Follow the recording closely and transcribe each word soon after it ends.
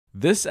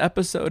This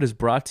episode is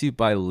brought to you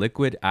by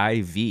Liquid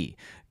IV.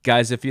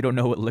 Guys, if you don't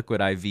know what Liquid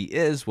IV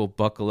is, well,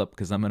 buckle up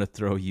because I'm going to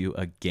throw you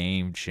a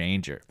game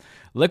changer.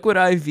 Liquid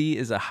IV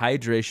is a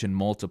hydration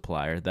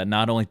multiplier that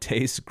not only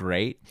tastes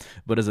great,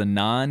 but is a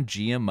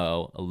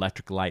non-GMO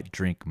electrolyte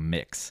drink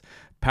mix.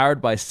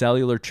 Powered by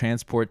cellular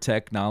transport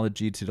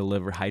technology to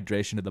deliver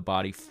hydration to the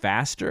body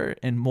faster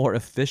and more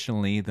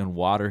efficiently than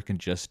water can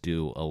just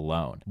do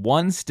alone.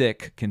 One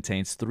stick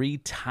contains 3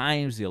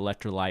 times the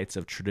electrolytes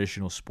of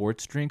traditional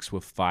sports drinks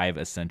with 5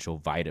 essential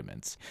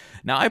vitamins.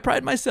 Now, I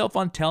pride myself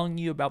on telling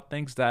you about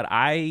things that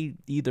I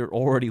either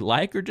already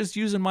like or just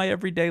use in my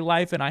everyday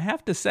life, and I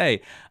have to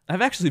say,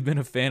 I've actually been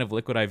a fan of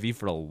Liquid IV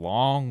for a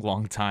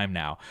long time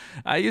now.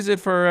 I use it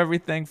for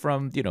everything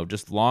from,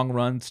 just long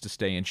runs to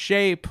stay in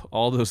shape,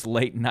 all those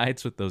late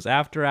nights with those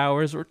after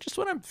hours, or just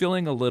when I'm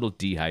feeling a little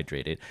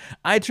dehydrated.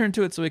 I turn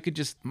to it so it could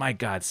just, my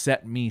God,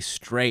 set me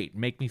straight,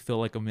 make me feel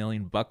like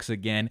 $1,000,000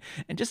 again,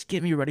 and just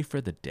get me ready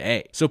for the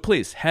day. So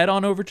please head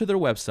on over to their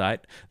website.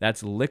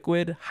 That's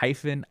liquid-iv.com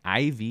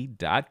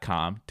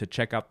to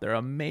check out their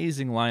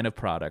amazing line of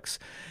products.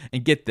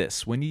 And get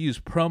this, when you use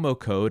promo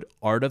code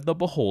Art of the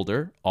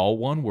Beholder, all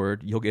one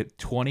word, you'll get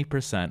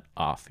 20%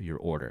 off your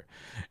order.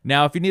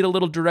 Now, if you need a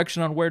little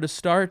direction on where to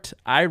start,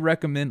 I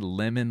recommend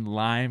lemon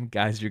lime.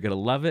 Guys, you're going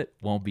to love it.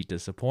 Won't be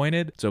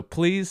disappointed. So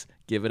please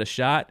give it a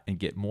shot and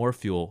get more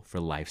fuel for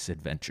life's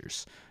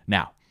adventures.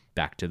 Now,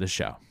 back to the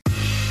show.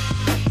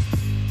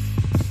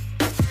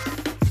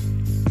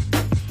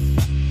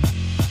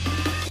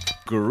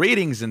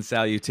 Greetings and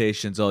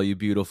salutations, all you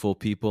beautiful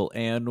people,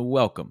 and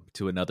welcome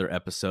to another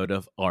episode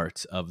of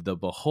Art of the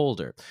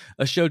Beholder,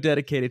 a show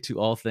dedicated to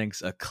all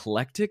things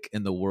eclectic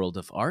in the world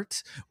of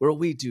art, where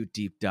we do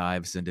deep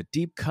dives into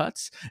deep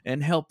cuts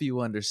and help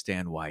you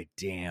understand why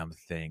damn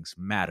things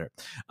matter.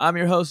 I'm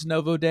your host,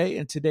 Novo Day,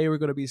 and today we're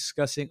going to be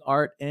discussing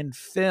art in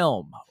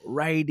film,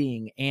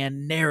 writing,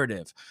 and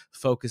narrative,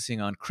 focusing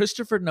on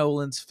Christopher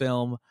Nolan's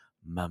film,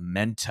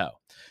 Memento.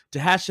 To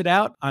hash it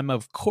out, I'm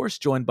of course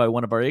joined by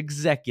one of our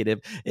executive,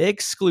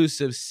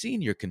 exclusive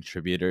senior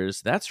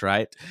contributors. That's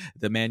right,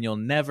 the man you'll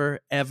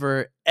never,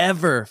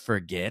 ever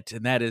forget,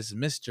 and that is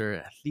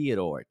Mr.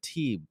 Theodore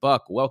T.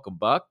 Buck. Welcome,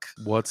 Buck.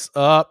 What's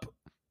up?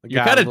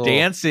 You're kind of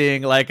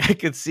dancing. Like, I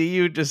could see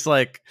you just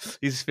like,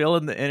 he's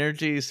feeling the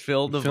energy, he's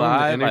feeling the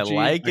vibe. I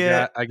like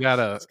it. He's got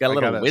a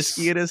little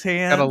whiskey in his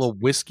hand. Got a little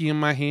whiskey in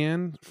my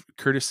hand,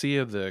 courtesy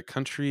of the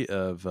country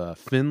of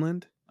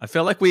Finland. I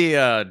feel like we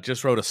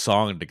just wrote a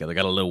song together.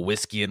 Got a little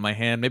whiskey in my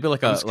hand, maybe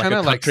like a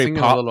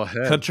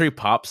country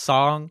pop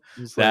song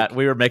that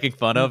we were making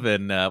fun of,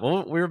 and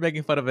we were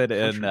making fun of it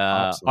in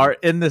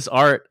this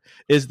art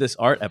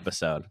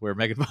episode. We were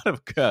making fun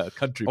of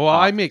country. Well,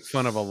 pop. I make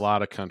fun of a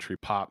lot of country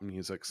pop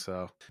music,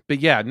 but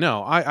yeah,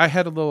 no, I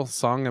had a little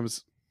song I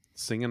was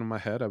singing in my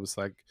head. I was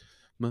like,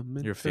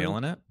 Memento. You're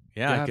feeling it,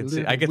 yeah. I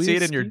can see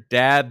it in your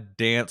dad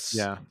dance.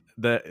 Yeah.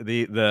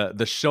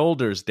 The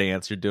shoulders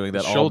dance you're doing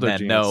that all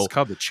men know. It's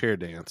called the chair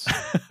dance.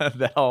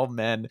 That all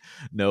men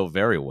know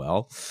very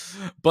well.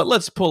 But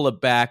let's pull it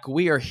back.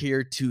 We are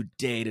here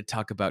today to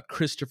talk about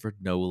Christopher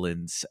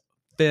Nolan's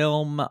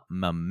film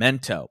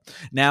Memento.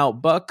 Now,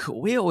 Buck,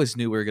 we always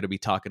knew we were going to be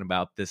talking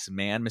about this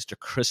man, Mr.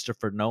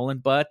 Christopher Nolan,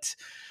 but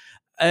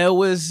it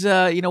was,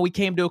 we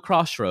came to a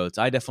crossroads.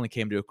 I definitely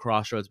came to a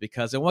crossroads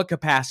because in what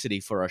capacity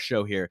for our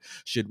show here?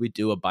 Should we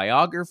do a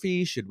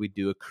biography? Should we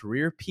do a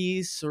career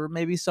piece or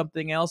maybe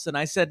something else? And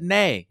I said,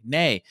 nay.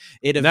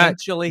 It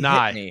eventually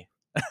hit me.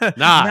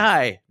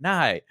 Nay.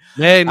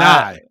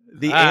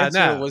 The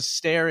answer was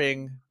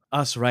staring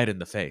us right in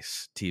the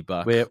face,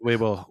 T-Buck. We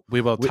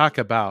will talk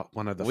about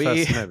one of the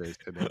first movies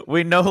today.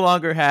 We no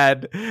longer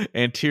had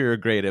anterior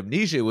grade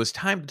amnesia. It was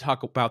time to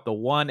talk about the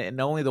one and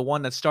only the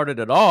one that started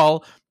it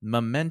all,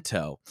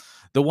 Memento.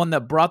 The one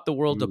that brought the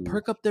world to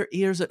perk up their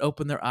ears and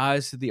open their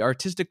eyes to the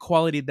artistic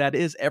quality that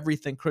is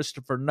everything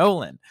Christopher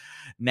Nolan.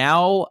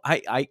 Now,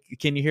 I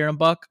can you hear him,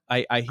 Buck?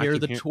 I hear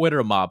the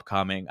Twitter mob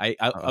coming.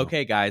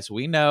 Okay, guys,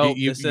 we know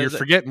you're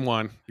forgetting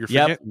one.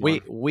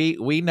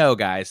 We know,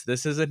 guys.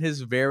 This isn't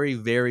his very,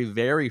 very,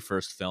 very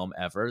first film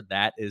ever.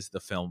 That is the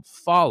film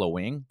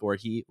following, where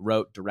he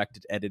wrote,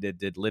 directed, edited,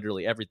 did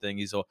literally everything.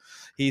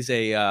 He's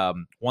a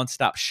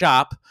one-stop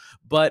shop.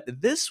 But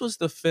this was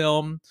the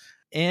film,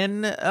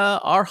 in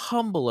our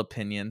humble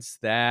opinions,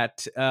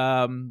 that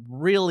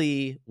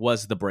really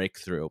was the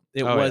breakthrough.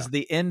 It was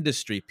the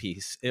industry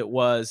piece. It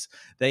was,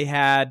 they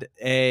had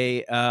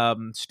a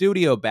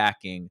studio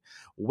backing,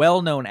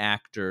 well-known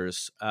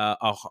actors,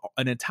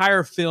 an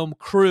entire film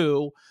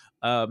crew,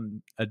 a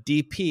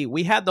DP.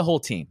 We had the whole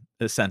team,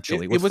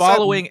 essentially.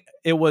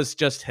 It was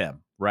just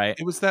him, right?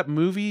 It was that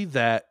movie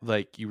that,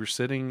 like, you were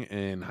sitting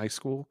in high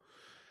school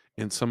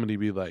and somebody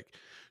be like,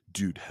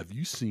 dude, have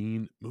you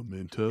seen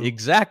Memento?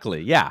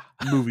 Exactly, yeah.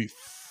 The movie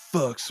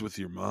fucks with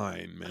your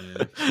mind,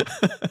 man.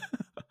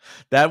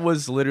 That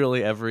was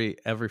literally every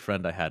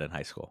friend I had in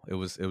high school. It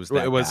was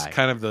guy.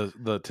 Kind of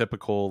the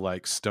typical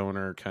like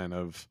stoner kind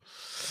of.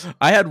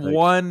 I had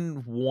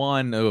one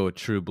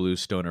true blue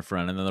stoner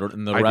friend,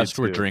 and the rest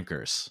were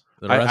drinkers.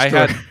 The I rest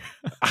had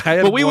were- I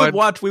had but we would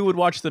one.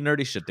 watch the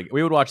nerdy shit together.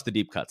 We would watch the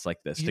deep cuts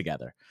like this He-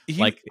 together. he-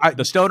 Like I-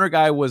 the stoner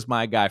guy was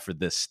my guy for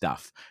this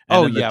stuff, and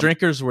Oh, then the yeah.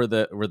 drinkers were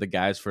the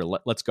guys for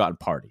let's go out and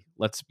party.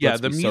 Let's Yeah,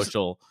 let's the be music-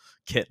 social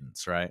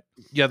kittens, right?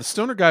 Yeah, the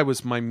stoner guy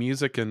was my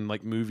music and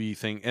like movie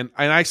thing, and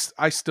I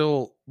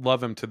still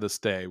love him to this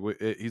day.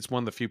 He's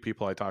one of the few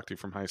people I talked to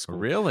from high school.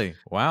 Really?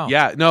 Wow.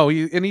 Yeah, no,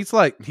 he's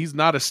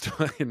not a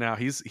stoner now.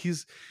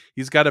 He's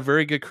got a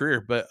very good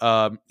career, but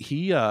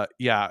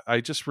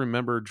I just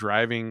remember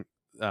driving.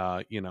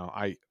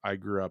 I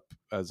grew up,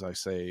 as I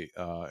say,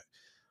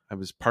 I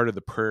was part of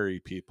the prairie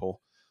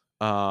people,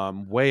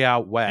 way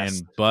out west.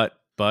 And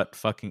butt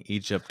fucking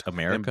Egypt,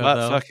 America, And butt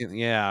though. fucking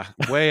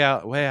way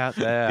out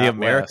there. The out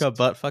America west.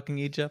 butt fucking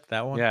Egypt,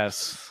 that one. Yes,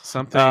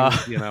 something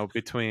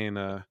between.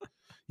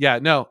 Yeah,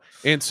 no,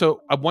 and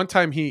so one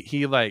time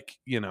he like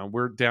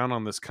we're down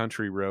on this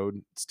country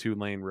road. It's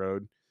 2-lane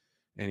road,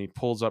 and he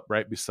pulls up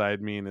right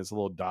beside me in his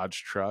little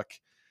Dodge truck,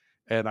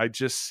 and I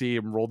just see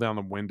him roll down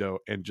the window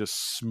and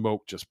just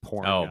smoke just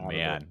pouring Oh out of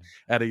man. it.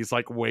 And he's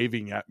like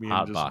waving at me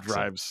and just Hotboxing.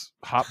 drives.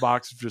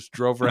 Hotbox just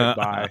drove right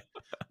by.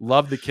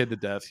 Love the kid to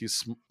death. He's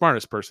the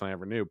smartest person I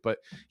ever knew. But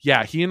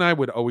yeah, he and I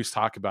would always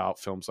talk about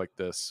films like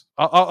this.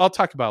 I'll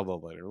talk about it a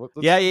little later.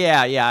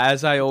 Yeah.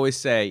 As I always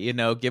say,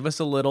 give us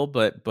a little,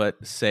 but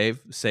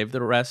save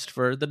the rest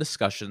for the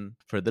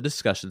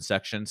discussion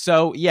section.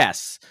 So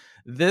yes,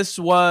 this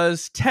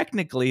was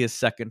technically his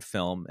second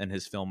film in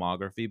his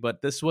filmography,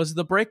 but this was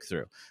the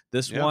breakthrough.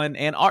 This one,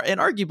 and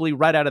arguably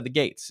right out of the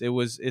gates,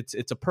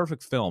 it's a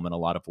perfect film in a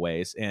lot of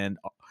ways, and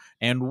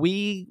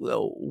we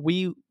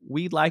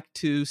like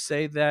to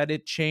say that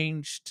it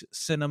changed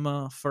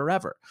cinema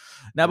forever.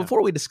 Now,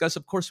 before we discuss,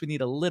 of course, we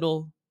need a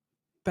little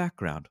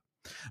background.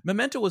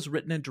 Memento was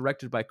written and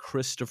directed by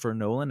Christopher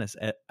Nolan,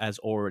 as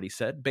already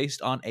said,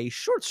 based on a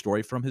short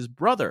story from his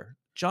brother,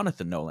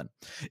 Jonathan Nolan.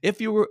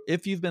 If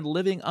you've been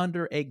living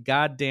under a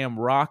goddamn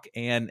rock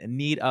and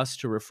need us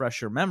to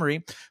refresh your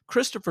memory,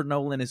 Christopher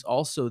Nolan is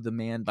also the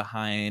man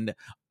behind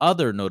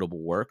other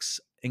notable works,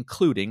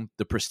 including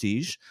The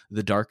Prestige,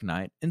 The Dark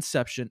Knight,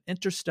 Inception,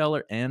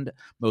 Interstellar, and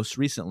most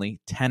recently,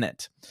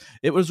 Tenet.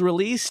 It was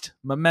released,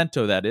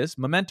 Memento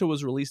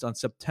was released on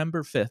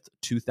September 5th,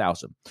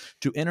 2000,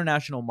 to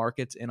international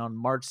markets and on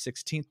March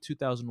 16th,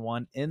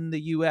 2001 in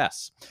the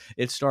US.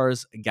 It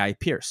stars Guy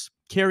Pearce,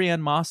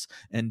 Carrie-Anne Moss,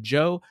 and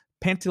Joe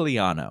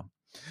Pantoliano.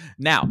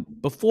 Now,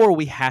 before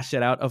we hash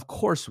it out, of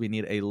course, we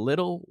need a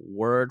little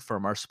word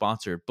from our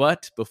sponsor.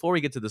 But before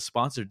we get to the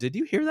sponsor, did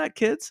you hear that,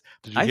 kids?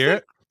 Did you hear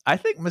it? I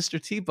think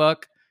Mr.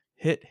 T-Buck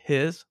hit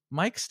his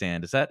mic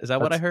stand. Is that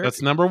what I heard?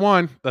 That's number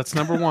one.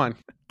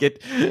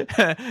 Get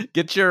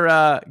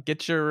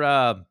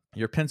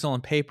your pencil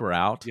and paper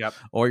out, Yep.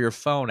 or your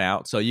phone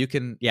out, so you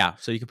can put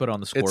it on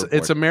the scoreboard.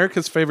 It's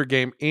America's favorite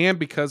game, and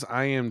because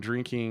I am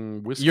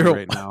drinking whiskey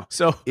right now,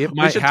 so it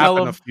might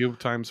happen a few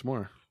times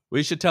more.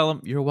 We should tell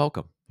him you're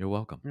welcome. You're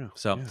welcome. Yeah,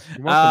 so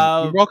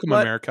yeah. You're welcome,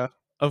 America.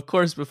 Of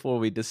course, before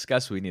we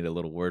discuss, we need a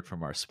little word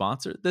from our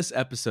sponsor. This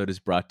episode is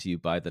brought to you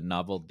by the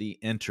novel The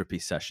Entropy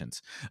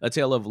Sessions, a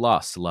tale of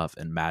loss, love,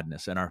 and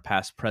madness in our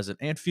past, present,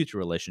 and future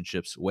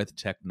relationships with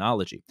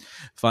technology.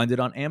 Find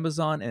it on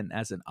Amazon and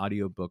as an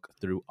audiobook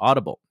through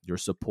Audible. Your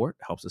support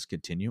helps us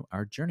continue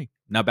our journey.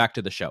 Now back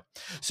to the show.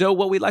 So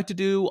what we like to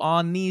do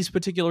on these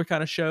particular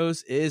kind of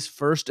shows is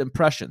first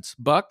impressions.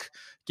 Buck,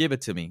 give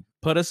it to me.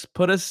 Put us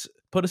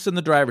in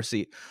the driver's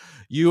seat.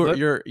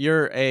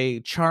 You're a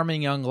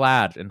charming young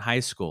lad in high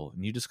school,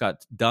 and you just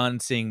got done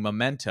seeing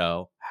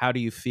Memento. How do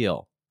you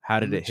feel? How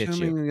did it hit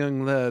you? Charming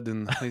young lad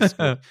in high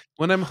school.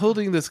 When I'm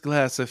holding this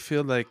glass, I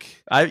feel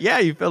like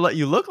you feel like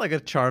you look like a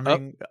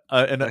charming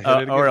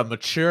or a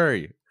mature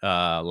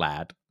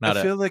lad.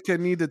 I feel like I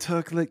need to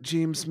talk like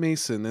James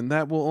Mason, and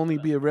that will only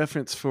be a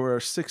reference for our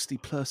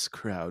 60+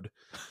 crowd.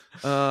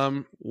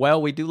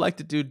 Well, we do like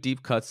to do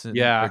deep cuts and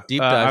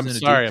deep dives. I'm into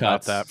sorry deep about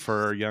cuts. that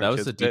for young that kids.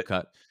 was a deep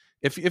cut.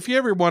 If you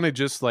ever want to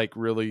just like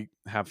really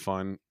have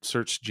fun,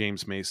 search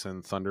James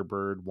Mason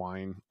Thunderbird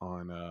Wine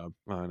on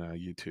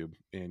YouTube,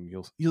 and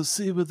you'll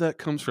see where that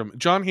comes from.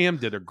 John Hamm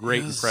did a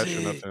great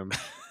impression of him.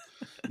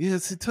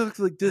 Yes, he talked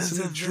like this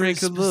and he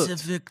drank a lot.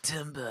 Specific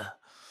timber.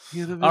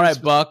 All right,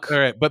 Buck. All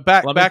right, but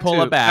back. Let me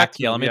pull it back.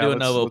 Let me do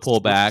another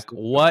pull back.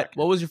 What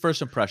was your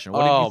first impression?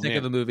 What did you think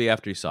of the movie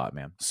after you saw it,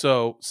 man?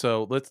 So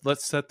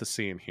let's set the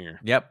scene here.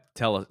 Yep,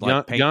 tell us.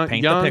 Like, paint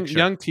the picture.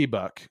 Young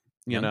T-Buck.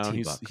 Young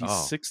he's T-Buck.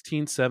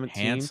 16,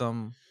 17.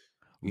 Handsome,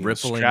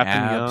 rippling strapping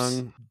abs.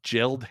 young,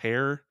 gelled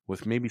hair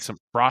with maybe some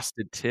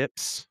frosted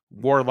tips.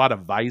 Wore a lot of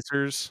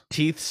visors.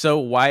 Teeth so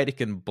white it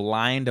can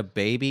blind a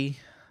baby.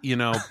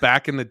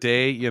 Back in the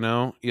day,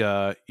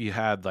 you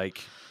had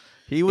like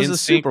he was a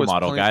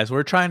supermodel, guys.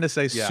 We're trying to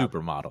say Yeah.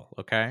 supermodel,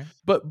 okay?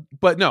 But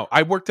no,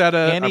 I worked at a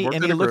And he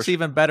looks grocery-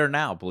 even better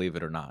now, believe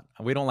it or not.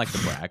 We don't like to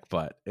brag,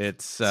 but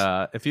it's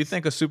if you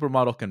think a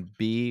supermodel can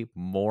be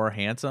more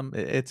handsome,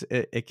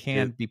 it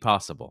can be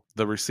possible.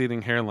 the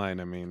receding hairline.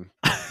 I mean,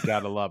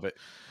 gotta love it.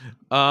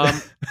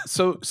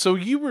 So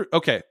you were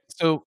okay.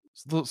 So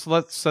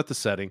let's set the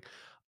setting.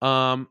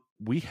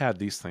 we had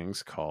these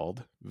things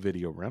called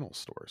video rental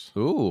stores.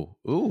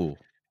 Ooh.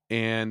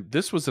 And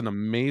this was an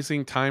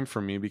amazing time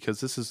for me because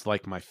this is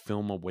like my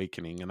film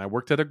awakening. And I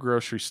worked at a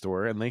grocery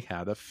store and they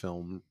had a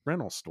film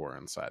rental store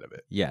inside of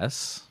it.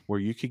 Yes.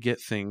 Where you could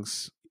get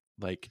things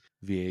like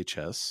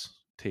VHS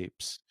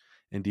tapes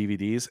and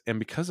DVDs. And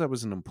because I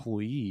was an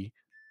employee,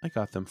 I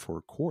got them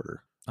for $0.25.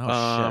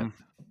 Oh shit.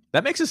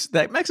 That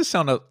makes us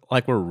sound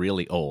like we're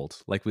really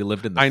old. Like we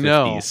lived in the 50s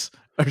know.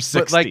 or 60s.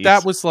 But like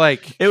that was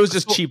like it was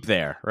just cheap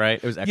there,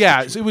 right? It was cheap.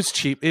 It was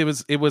cheap.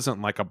 It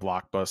wasn't like a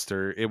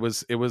Blockbuster. It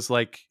was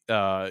like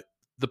the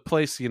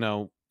place,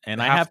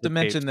 And I have to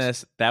mention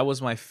this. That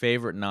was my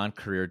favorite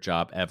non-career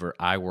job ever.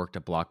 I worked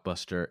at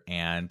Blockbuster,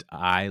 and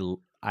I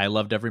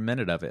loved every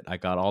minute of it. I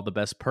got all the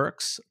best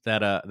perks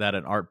that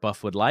an art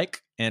buff would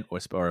like,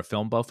 or a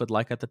film buff would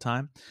like at the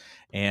time,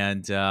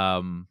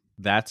 and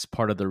that's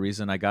part of the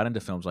reason I got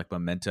into films like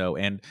Memento.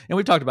 And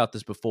we've talked about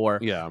this before.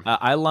 Yeah,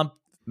 I lump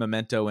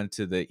Memento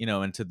into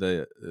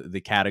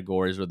the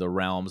categories or the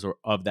realms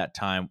of that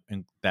time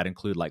that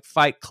include like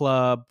Fight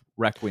Club,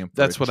 Requiem for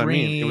That's a what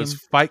Dream. I mean. It was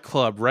Fight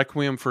Club,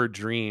 Requiem for a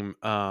Dream,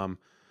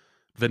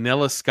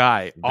 Vanilla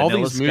Sky, all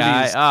these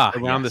movies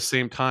around the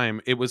same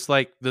time. It was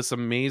like this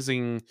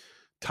amazing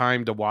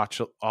time to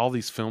watch all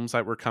these films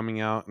that were coming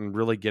out and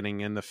really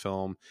getting into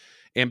film.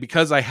 And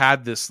because I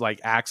had this like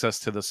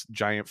access to this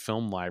giant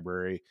film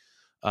library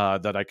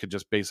that I could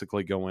just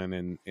basically go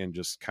in and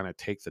just kind of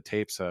take the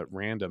tapes at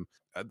random.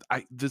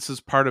 This is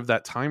part of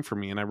that time for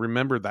me. And I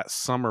remember that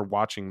summer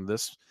watching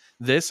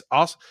this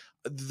also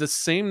the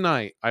same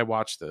night I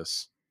watched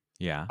this.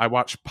 Yeah. I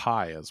watched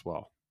Pi as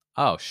well.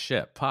 Oh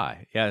shit,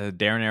 Pi. Yeah,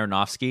 Darren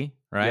Aronofsky,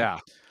 right?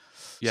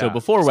 Yeah. So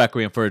before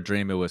Requiem for a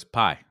Dream, it was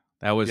Pi.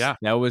 That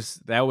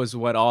was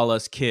what all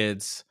us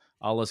kids,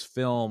 all us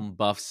film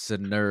buffs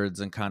and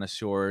nerds and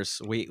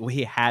connoisseurs,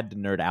 we had to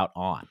nerd out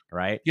on,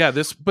 right? Yeah,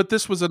 this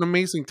was an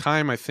amazing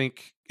time, I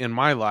think, in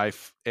my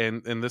life,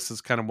 and this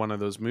is kind of one of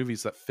those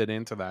movies that fit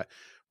into that,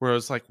 where I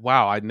was like,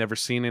 wow, I'd never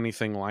seen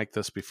anything like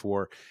this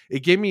before.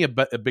 It gave me a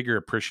bigger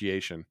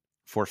appreciation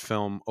for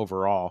film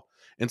overall.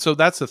 And so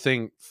that's the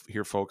thing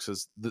here, folks,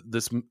 is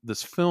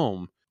this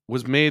film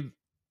was made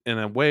in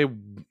a way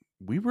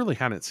we really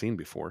hadn't seen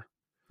before.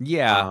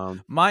 Yeah,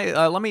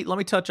 let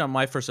me touch on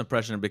my first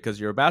impression, because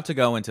you're about to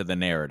go into the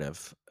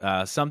narrative,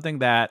 something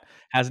that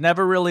has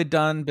never really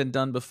been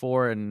done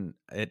before, and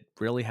it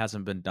really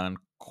hasn't been done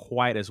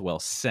quite as well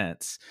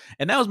since.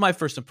 And that was my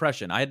first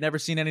impression. I had never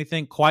seen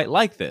anything quite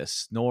like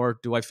this, nor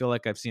do I feel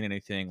like I've seen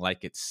anything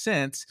like it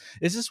since.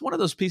 It's just one of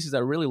those pieces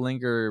that really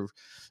linger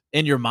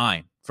in your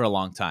mind for a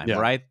long time,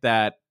 right?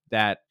 That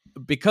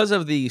because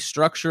of the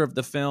structure of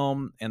the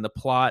film and the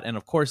plot, and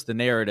of course the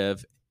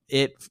narrative,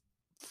 it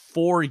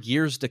for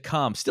years to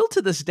come, still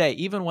to this day,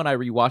 even when I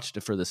rewatched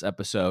it for this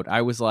episode,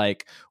 I was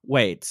like,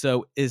 wait,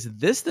 so is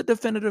this the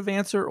definitive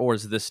answer, or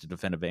is this the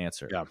definitive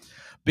answer? Yeah.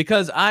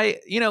 Because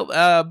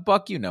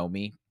Buck, you know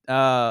me.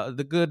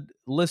 The good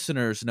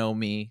listeners know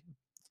me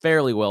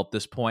fairly well at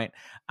this point.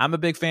 I'm a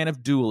big fan of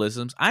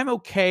dualisms. I'm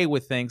okay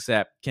with things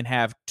that can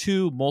have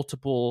two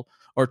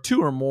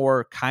or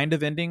more kind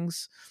of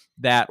endings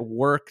that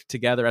work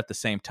together at the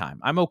same time.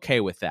 I'm okay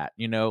with that.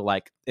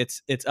 Like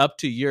it's up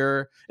to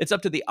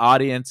the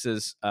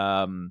audience's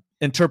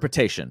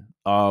interpretation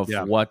of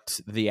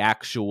what the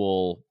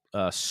actual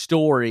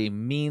story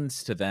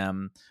means to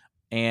them,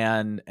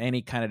 and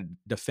any kind of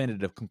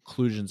definitive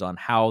conclusions on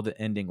how the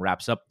ending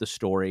wraps up the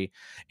story.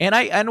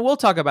 And we'll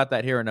talk about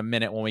that here in a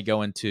minute when we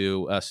go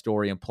into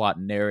story and plot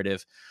and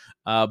narrative.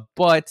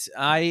 But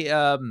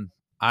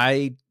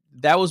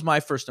that was my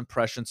first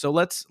impression. So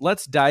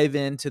let's dive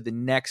into the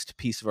next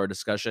piece of our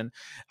discussion,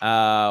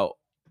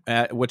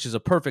 which is a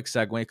perfect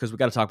segue, because we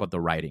got to talk about the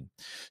writing.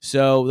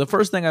 So the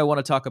first thing I want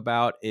to talk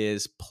about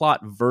is plot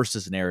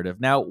versus narrative.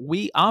 Now,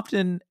 we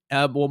often,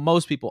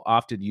 most people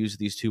often use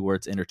these two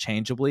words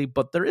interchangeably,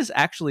 but there is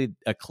actually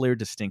a clear,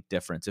 distinct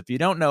difference. If you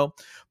don't know,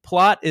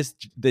 plot is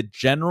the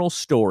general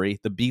story,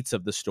 the beats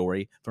of the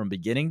story from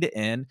beginning to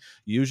end.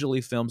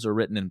 Usually films are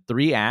written in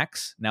 3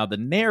 acts. Now, the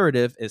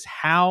narrative is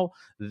how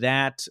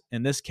that,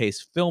 in this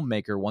case,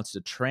 filmmaker wants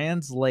to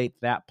translate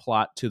that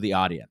plot to the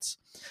audience.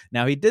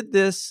 Now, he did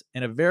this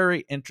in a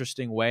very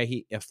interesting way.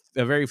 He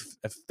very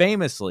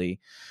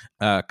famously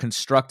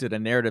constructed a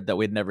narrative that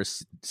we'd never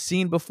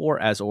seen before,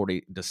 as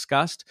already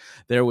discussed.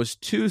 There was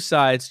 2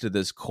 sides to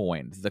this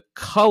coin. The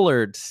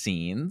colored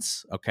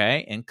scenes,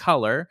 in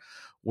color,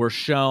 were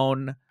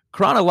shown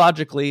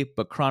chronologically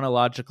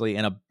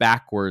in a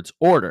backwards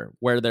order,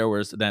 where there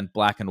was then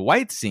black and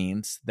white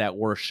scenes that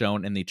were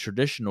shown in the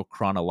traditional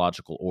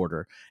chronological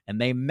order,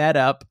 and they met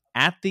up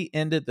at the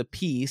end of the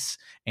piece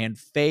and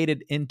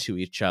faded into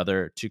each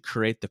other to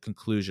create the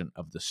conclusion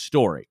of the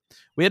story.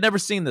 We had never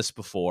seen this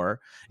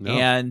before,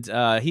 and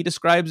he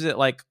describes it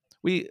like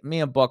me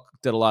and Buck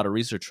did a lot of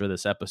research for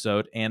this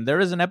episode, and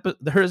there is a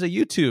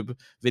YouTube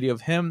video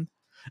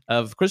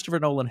of Christopher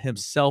Nolan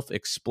himself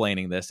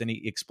explaining this, and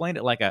he explained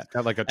it like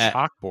got like a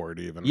chalkboard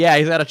even. Yeah,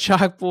 he's got a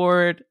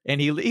chalkboard, and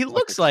he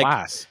looks like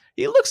class.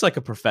 he looks like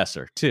a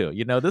professor too.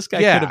 This guy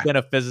could have been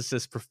a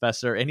physicist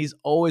professor, and he's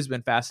always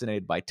been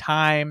fascinated by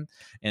time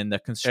and the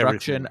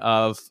construction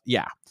of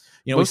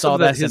we saw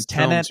that in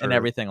Tenet and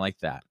everything like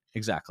that.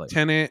 Exactly.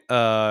 Tenet,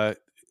 and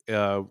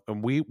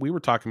we were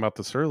talking about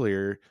this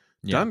earlier.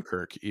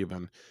 Dunkirk,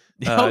 even.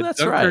 That's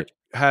Dunkirk right.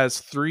 Has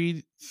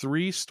three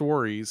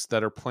stories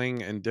that are playing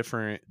in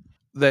different,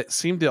 that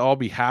seem to all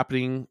be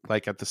happening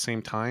like at the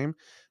same time,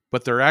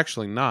 but they're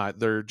actually not.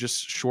 They're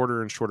just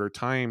shorter and shorter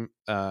time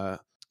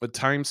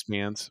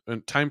spans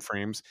and time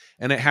frames,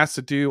 and it has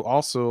to do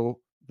also.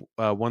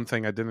 One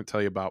thing I didn't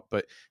tell you about,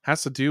 but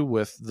has to do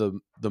with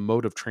the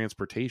mode of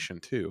transportation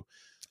too.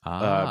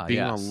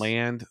 Being on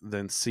land,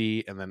 then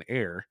sea, and then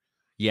air.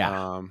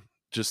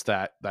 Just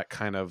that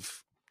kind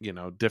of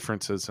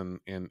differences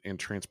in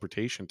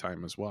transportation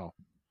time as well.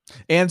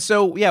 And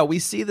so we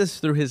see this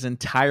through his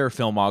entire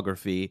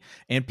filmography,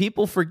 and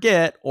people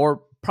forget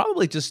or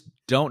probably just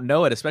don't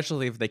know it,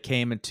 especially if they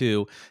came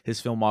into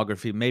his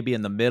filmography maybe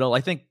in the middle.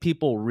 I think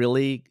people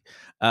really,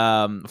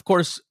 of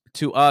course,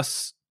 to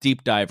us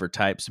deep diver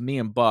types, me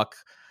and Buck,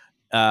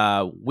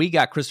 we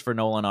got Christopher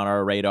Nolan on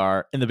our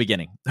radar in the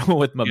beginning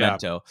with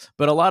Memento,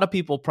 but a lot of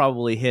people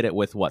probably hit it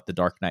with the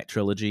Dark Knight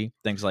trilogy,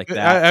 things like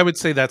that. I would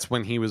say that's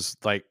when he was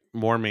like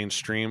more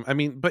mainstream. I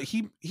mean, but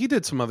he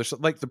did some other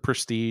stuff like The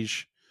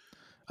Prestige.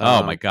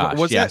 Oh my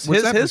gosh! Yes,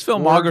 his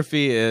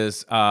filmography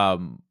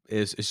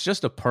is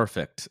just a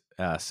perfect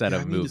set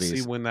of movies. To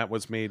see when that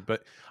was made,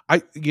 but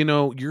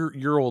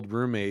your old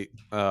roommate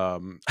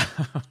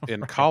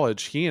in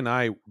college, he and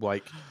I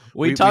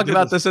we talked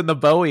about this in the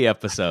Bowie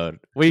episode.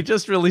 We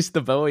just released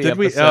the Bowie episode.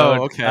 We?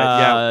 Oh,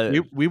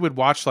 okay. We would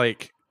watch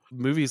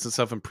movies and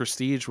stuff, and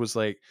Prestige was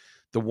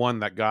the one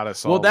that got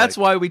us all. Well, that's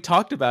why we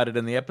talked about it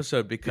in the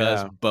episode,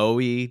 because David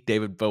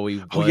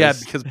Bowie was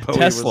because Bowie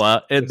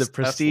Tesla in The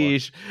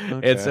Prestige.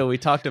 Okay. And so we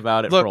talked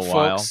about it for a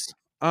while. Folks,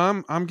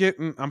 I'm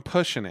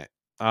pushing it.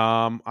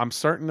 I'm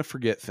starting to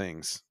forget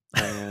things.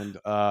 And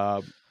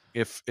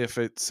if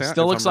it sounds,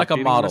 still looks like a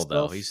model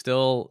though.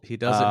 He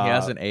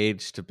hasn't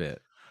aged a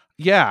bit.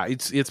 Yeah,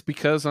 it's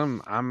because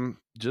I'm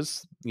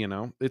just,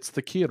 it's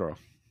the Kiro.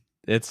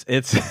 It's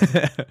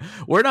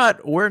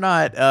we're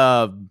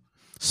not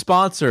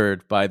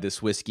sponsored by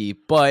this whiskey,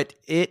 but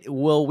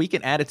we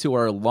can add it to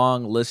our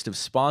long list of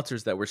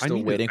sponsors that we're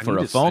still waiting for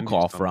a phone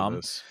call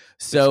from.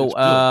 So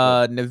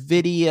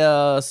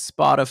Nvidia,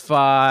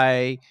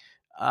 Spotify,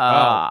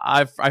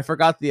 I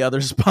forgot the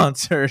other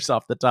sponsors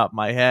off the top of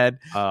my head,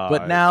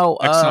 but now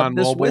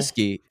this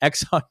whiskey,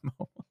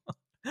 ExxonMobil.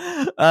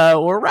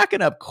 We're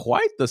racking up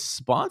quite the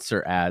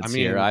sponsor ads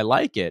here. I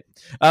like it.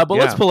 But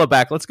let's pull it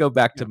back. Let's go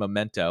back to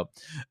Memento.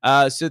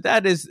 So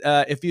that is,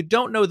 if you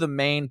don't know the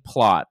main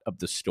plot of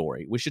the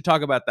story, we should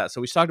talk about that.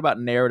 So we talked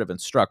about narrative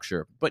and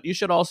structure, but you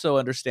should also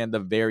understand the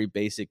very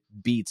basic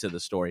beats of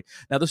the story.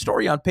 Now, the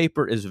story on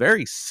paper is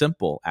very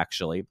simple,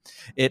 actually.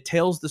 It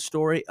tells the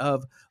story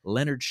of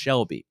Leonard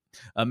Shelby,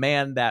 a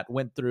man that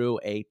went through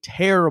a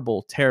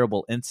terrible,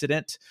 terrible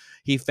incident.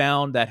 He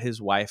found that his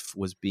wife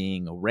was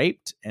being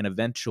raped and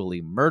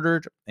eventually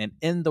murdered. And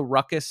in the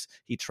ruckus,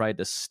 he tried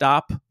to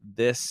stop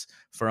this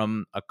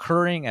from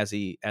occurring as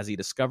he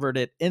discovered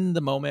it in the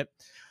moment.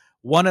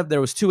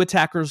 There was two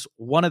attackers.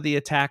 One of the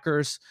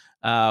attackers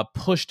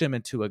pushed him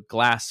into a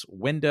glass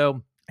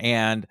window,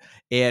 and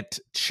it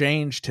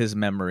changed his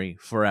memory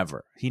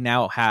forever. He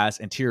now has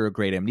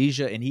anterior-grade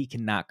amnesia, and he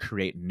cannot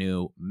create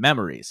new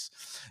memories.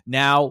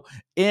 Now,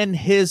 in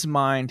his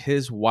mind,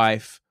 his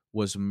wife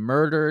was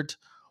murdered.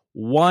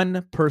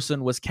 One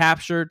person was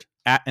captured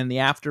in the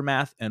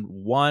aftermath, and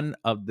one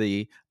of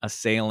the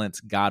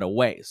assailants got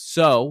away.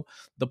 So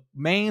the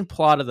main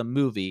plot of the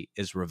movie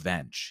is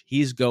revenge.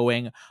 He's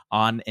going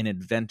on an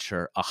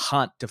adventure, a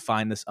hunt to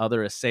find this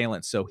other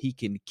assailant so he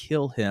can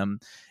kill him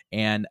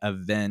and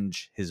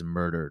avenge his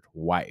murdered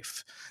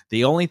wife.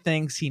 The only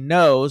things he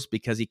knows,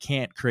 because he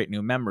can't create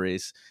new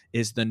memories,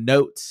 is the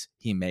notes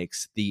he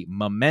makes, the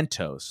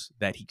mementos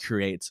that he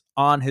creates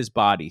on his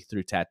body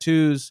through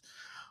tattoos,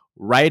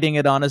 writing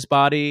it on his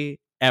body,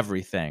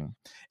 everything.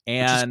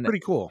 And which is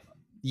pretty cool.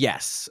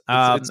 Yes.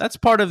 That's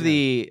part of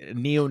the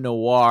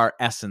neo-noir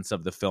essence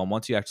of the film,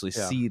 once you actually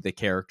see the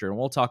character. And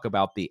we'll talk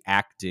about the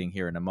acting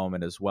here in a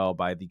moment as well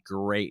by the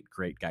great,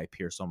 great Guy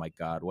Pearce. Oh my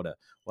God, what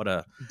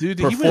a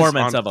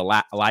performance of a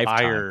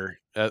lifetime.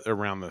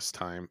 Around this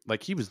time.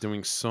 He was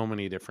doing so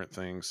many different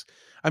things.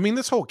 I mean,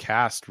 this whole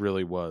cast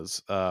really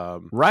was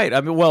right.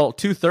 I mean, well,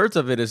 2/3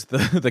 of it is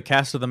the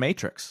cast of The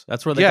Matrix.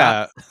 That's where they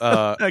got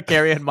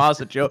Carrie-Anne Moss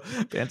and Joe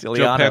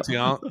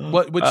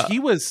Pantoliano. Which he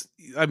was.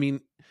 I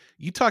mean,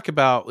 you talk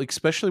about,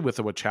 especially with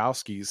the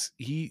Wachowskis,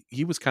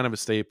 he was kind of a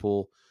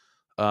staple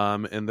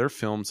in their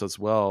films as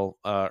well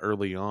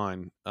early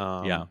on.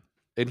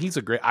 And he's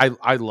a great.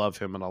 I love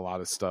him in a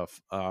lot of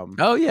stuff.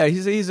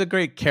 He's a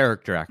great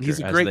character actor. He's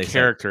a great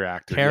character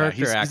actor.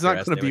 He's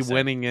not going to be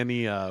winning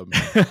any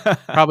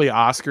probably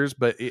Oscars,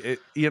 but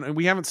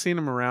we haven't seen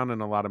him around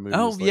in a lot of movies.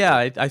 Oh lately.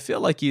 I feel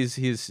like he's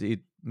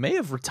may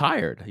have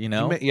retired, you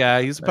know?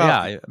 He's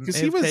about, Yeah,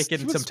 because may have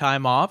taken some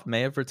time off,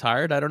 may have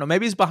retired. I don't know.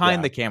 Maybe he's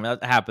behind the camera.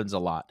 That happens a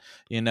lot.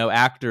 You know,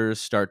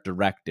 actors start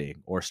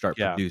directing or start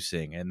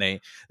producing, and they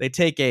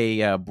take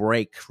a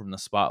break from the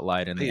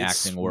spotlight in the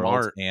acting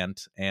world,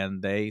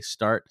 and they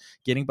start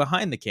getting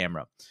behind the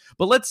camera.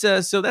 But let's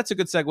so that's a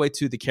good segue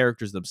to the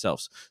characters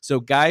themselves. So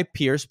Guy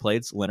Pearce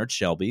plays Leonard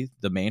Shelby,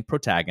 the main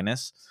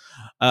protagonist.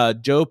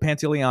 Joe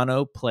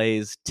Pantoliano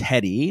plays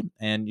Teddy,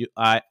 and he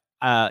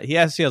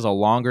has a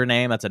longer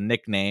name. That's a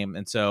nickname,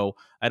 and so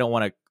I don't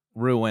want to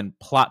ruin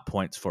plot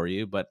points for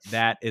you, but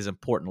that is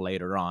important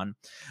later on.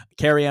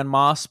 Carrie-Anne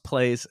Moss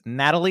plays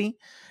Natalie,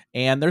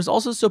 and there's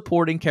also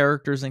supporting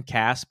characters and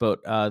cast,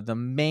 but the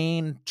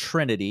main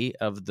trinity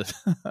of the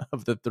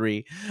of the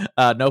three,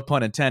 no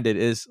pun intended,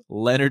 is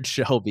Leonard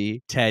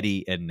Shelby,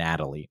 Teddy, and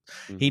Natalie.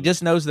 Mm-hmm. He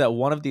just knows that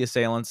one of the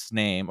assailants'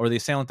 name, or the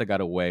assailant that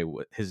got away,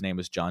 his name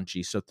is John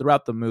G. So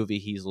throughout the movie,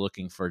 he's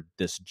looking for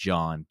this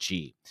John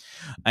G.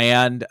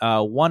 And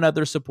one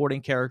other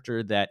supporting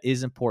character that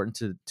is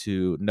important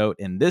to note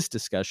in this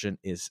discussion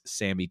is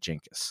Sammy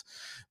Jenkins,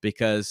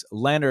 because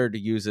Leonard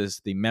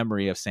uses the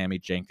memory of Sammy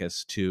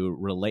Jenkins to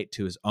relate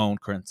to his own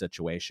current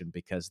situation,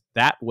 because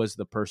that's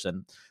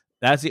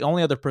the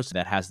only other person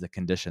that has the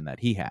condition that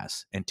he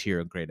has,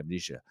 anterograde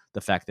amnesia, the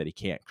fact that he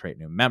can't create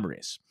new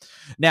memories.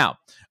 Now,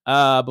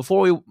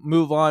 before we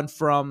move on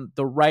from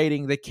the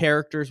writing, the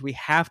characters, we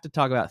have to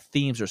talk about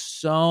themes. There's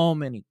so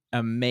many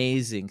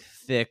amazing,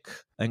 thick,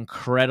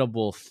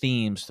 incredible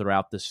themes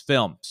throughout this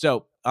film.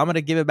 So I'm going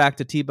to give it back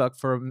to T-Buck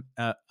for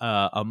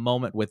a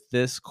moment with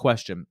this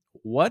question.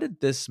 What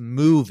did this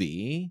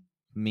movie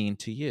mean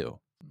to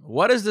you?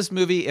 What is this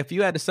movie, if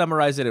you had to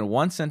summarize it in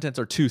one sentence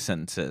or two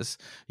sentences,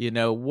 you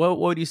know, what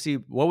would you say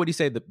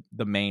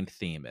the main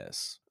theme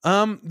is?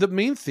 The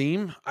main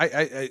theme,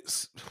 I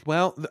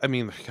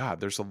mean, God,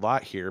 there's a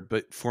lot here,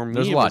 but for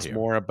me, it's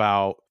more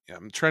about,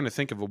 I'm trying to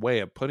think of a way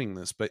of putting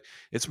this, but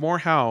it's more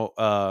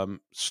how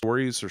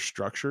stories are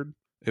structured.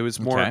 It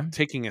was more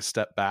taking a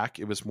step back.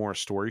 It was more a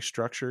story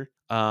structure,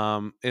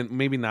 and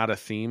maybe not a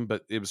theme,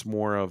 but it was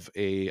more of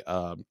a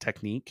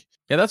technique.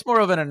 Yeah, that's more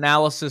of an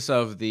analysis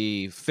of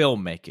the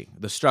filmmaking,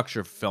 the structure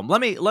of film.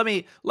 Let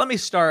me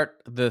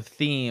start the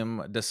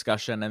theme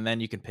discussion, and then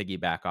you can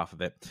piggyback off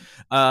of it.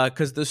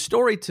 Because the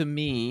story, to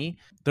me,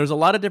 there's a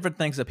lot of different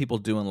things that people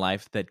do in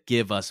life that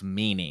give us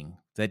meaning,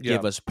 that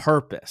give us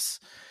purpose.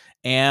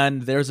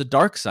 And there's a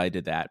dark side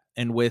to that.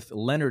 And with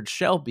Leonard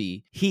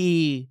Shelby,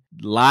 he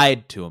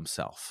lied to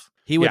himself.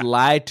 He would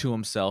lie to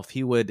himself.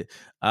 He would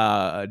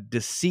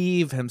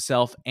deceive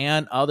himself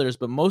and others,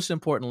 but most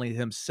importantly,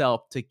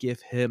 himself, to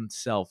give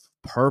himself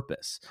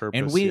purpose.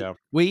 And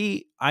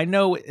I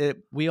know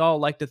we all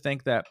like to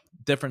think that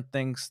different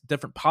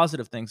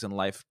positive things in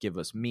life give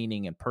us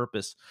meaning and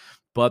purpose,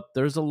 but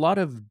there's a lot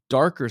of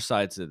darker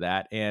sides to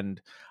that.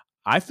 And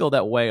I feel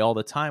that way all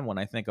the time when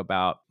I think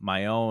about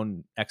my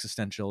own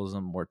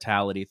existentialism,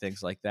 mortality,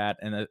 things like that,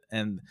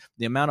 and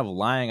the amount of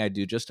lying I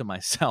do just to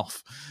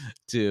myself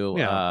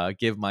to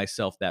give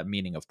myself that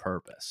meaning of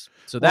purpose.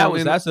 So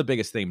that's the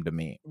biggest theme to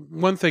me.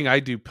 One thing I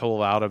do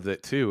pull out of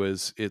it too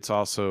is it's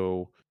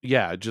also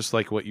just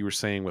like what you were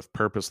saying with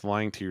purpose,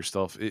 lying to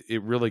yourself.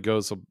 It really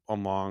goes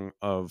along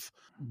of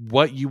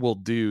what you will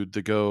do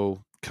to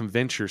go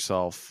convince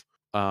yourself.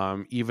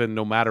 Even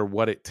no matter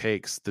what it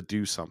takes to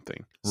do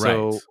something. Right.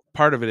 So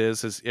part of it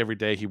is every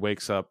day he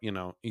wakes up, you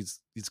know, he's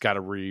got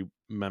to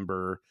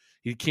remember,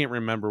 he can't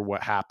remember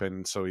what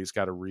happened. So he's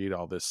got to read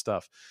all this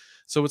stuff.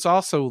 So it's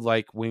also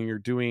like when you're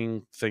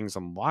doing things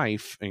in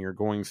life and you're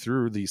going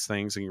through these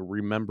things and you're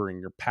remembering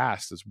your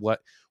past, is what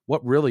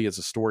really is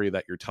a story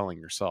that you're telling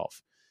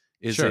yourself.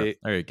 There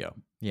you go.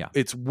 Yeah.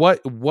 It's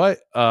what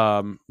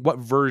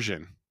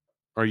version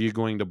are you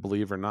going to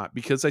believe or not?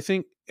 Because I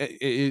think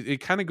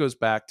it kind of goes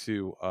back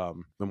to,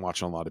 been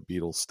watching a lot of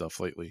Beatles stuff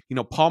lately. You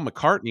know, Paul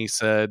McCartney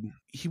said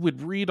he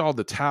would read all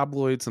the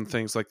tabloids and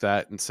things like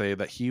that and say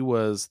that he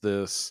was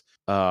this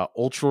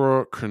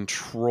ultra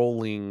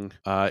controlling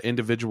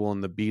individual in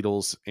the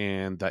Beatles,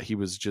 and that he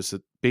was just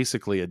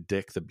basically a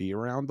dick to be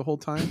around the whole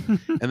time,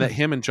 and that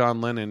him and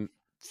John Lennon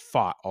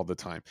fought all the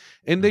time.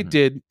 And they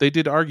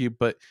did argue,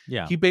 but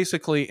he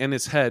basically, in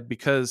his head,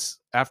 because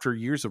after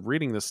years of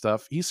reading this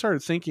stuff, he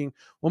started thinking,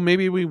 well,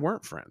 maybe we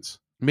weren't friends.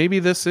 Maybe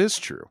this is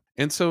true.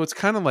 And so it's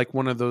kind of like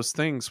one of those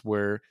things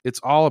where it's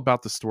all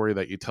about the story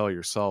that you tell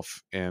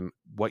yourself, and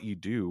what you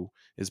do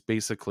is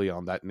basically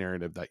on that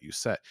narrative that you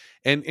set.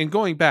 And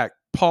going back,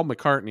 Paul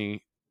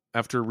McCartney,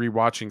 after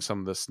rewatching some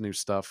of this new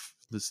stuff,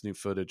 this new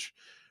footage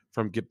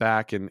from Get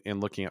Back and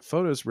looking at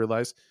photos,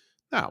 realized,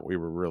 no, we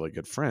were really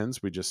good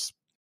friends. We just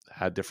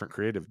had different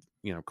creative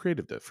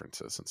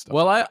differences and stuff.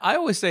 Well, I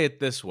always say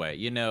it this way,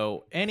 you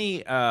know,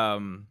 any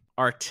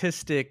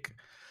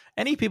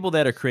people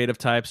that are creative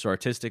types or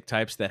artistic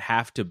types that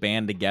have to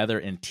band together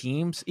in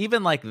teams,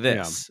 even like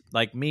this,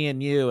 like me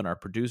and you and our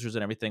producers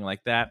and everything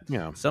like that.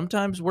 Yeah.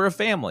 Sometimes we're a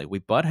family. We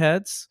butt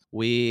heads.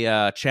 We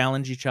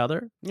challenge each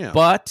other,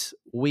 but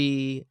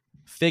we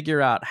figure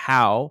out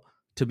how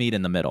to meet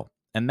in the middle.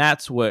 And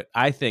that's what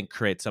I think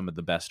creates some of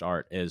the best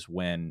art, is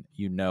when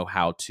you know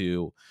how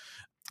to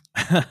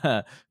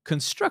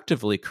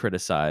constructively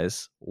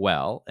criticize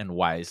well and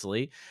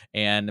wisely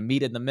and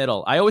meet in the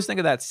middle. I always think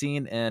of that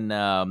scene in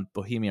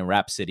Bohemian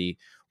Rhapsody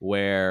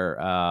where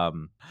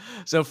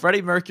so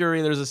Freddie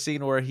Mercury, there's a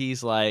scene where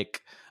he's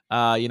like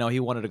he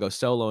wanted to go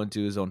solo and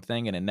do his own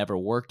thing, and it never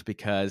worked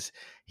because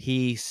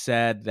he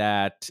said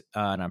that,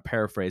 and I'm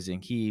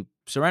paraphrasing, he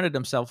surrounded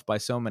himself by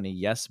so many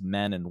yes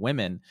men and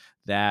women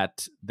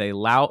that they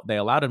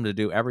allowed him to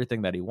do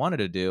everything that he wanted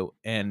to do,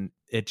 and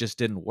it just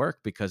didn't work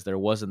because there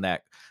wasn't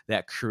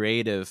that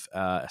creative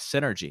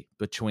synergy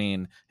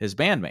between his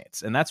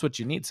bandmates, and that's what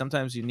you need.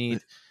 Sometimes you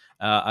need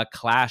a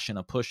clash and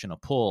a push and a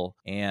pull,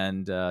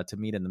 and to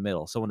meet in the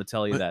middle. Someone to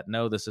tell you that,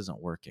 no, this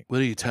isn't working. What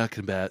are you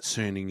talking about,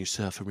 surrounding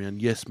yourself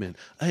around yes men?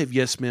 I have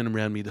yes men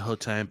around me the whole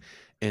time,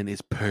 and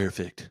it's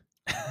perfect.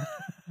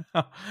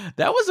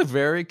 That was a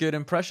very good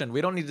impression. We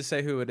don't need to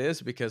say who it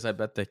is because I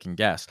bet they can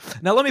guess.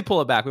 Now, let me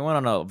pull it back. We went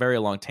on a very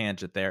long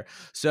tangent there.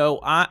 So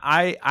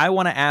I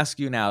want to ask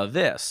you now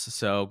this.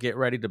 So get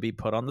ready to be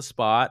put on the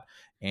spot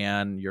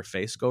and your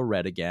face go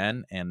red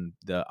again, and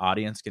the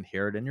audience can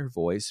hear it in your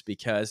voice,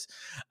 because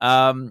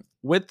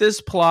with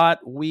this plot,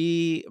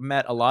 we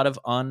met a lot of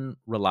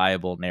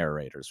unreliable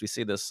narrators. We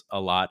see this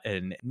a lot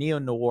in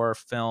neo-noir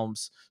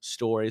films,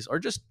 stories, or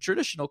just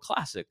traditional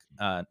classic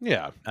we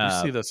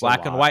see this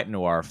black and white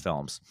noir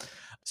films.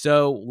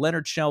 So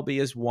Leonard Shelby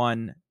is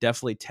one,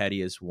 definitely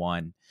Teddy is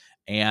one.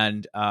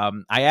 And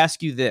I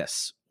ask you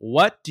this: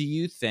 what do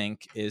you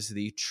think is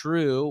the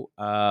true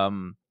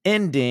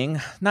ending,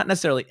 not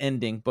necessarily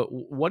ending, but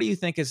what do you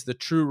think is the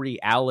true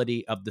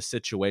reality of the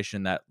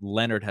situation that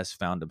Leonard has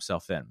found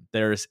himself in?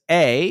 There's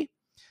A,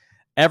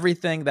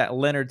 everything that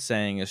Leonard's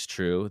saying is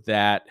true,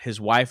 that his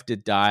wife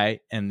did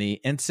die in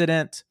the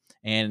incident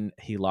and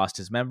he lost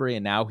his memory,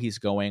 and now he's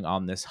going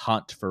on this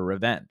hunt for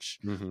revenge.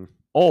 Mm-hmm.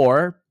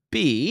 Or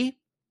B,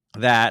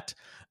 that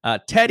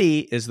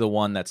Teddy is the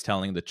one that's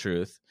telling the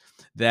truth,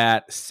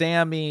 that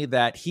Sammy,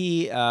 that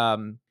he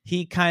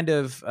kind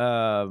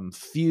of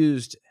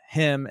fused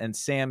him and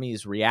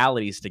Sammy's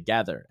realities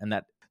together, and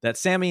that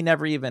Sammy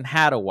never even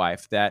had a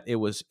wife, that it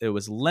was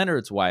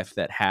Leonard's wife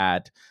that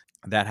had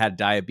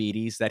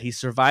diabetes, that he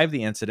survived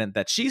the incident,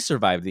 that she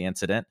survived the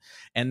incident,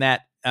 and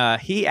that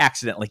he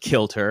accidentally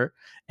killed her,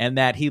 and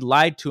that he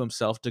lied to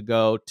himself to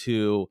go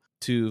to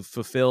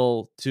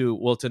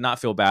not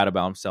feel bad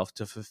about himself,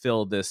 to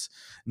fulfill this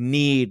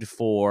need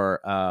for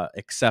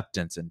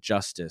acceptance and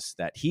justice,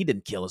 that he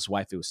didn't kill his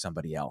wife, it was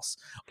somebody else.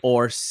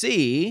 Or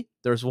C,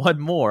 there's one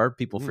more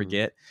people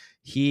forget,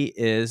 he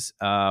is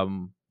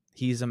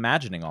he's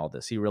imagining all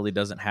this. He really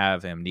doesn't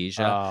have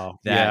amnesia,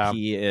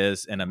 he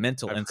is in a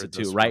mental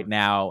institute right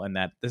now, and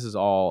that this is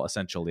all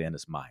essentially in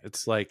his mind.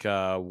 It's like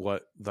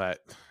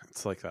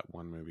it's like that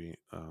one movie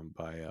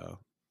by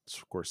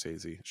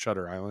Scorsese,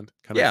 Shutter Island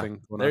kind of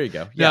thing. There you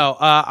go. No,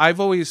 I've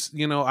always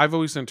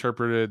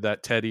interpreted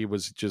that Teddy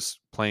was just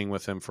playing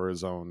with him for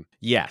his own.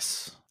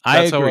 Yes,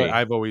 That's I agree. How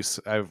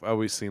I've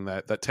always seen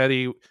that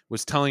Teddy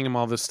was telling him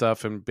all this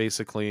stuff, and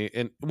basically,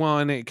 and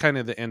it kind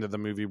of the end of the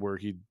movie where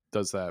he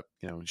does that,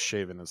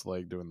 shaving his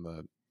leg, doing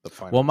the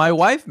final. Well, my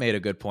wife made a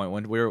good point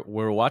when we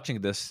were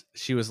watching this.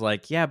 She was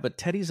like, "Yeah, but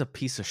Teddy's a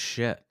piece of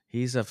shit.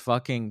 He's a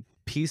fucking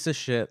piece of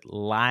shit,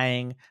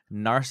 lying,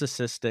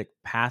 narcissistic,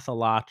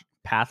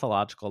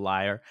 pathological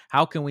liar.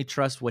 How can we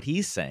trust what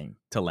he's saying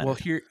to Leonard?"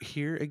 Well,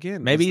 here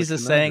again, maybe he's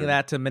just saying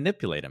that to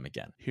manipulate him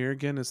again. Here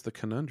again is the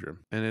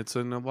conundrum, and it's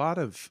in a lot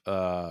of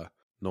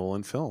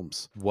Nolan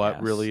films.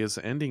 What really is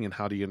the ending, and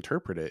how do you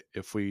interpret it?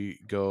 If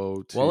we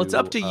go to, well, it's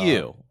up to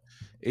you.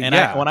 And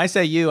when I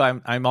say you,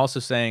 I'm also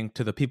saying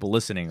to the people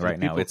listening right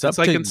now. It's up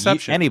to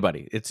Inception.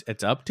 Anybody.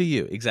 It's up to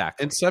you.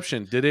 Exactly.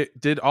 Inception.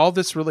 Did all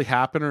this really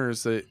happen, or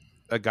is it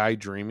a guy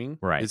dreaming?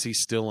 Right. Is he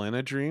still in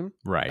a dream?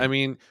 Right. I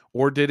mean,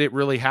 or did it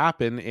really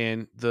happen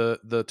and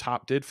the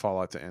top did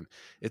fall at the end?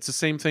 It's the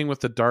same thing with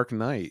The Dark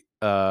Knight.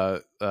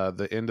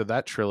 The end of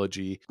that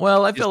trilogy.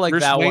 Well, I feel like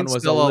Bruce that one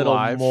was a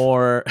little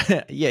more.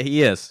 Yeah,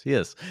 he is.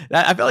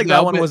 I feel like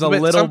that one was a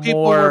little some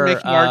people more. Were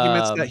making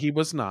arguments that he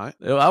was not.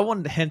 I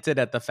wouldn't hinted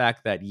at the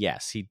fact that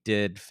yes, he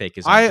did fake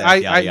his.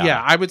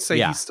 I would say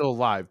he's still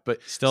alive, but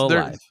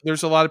alive.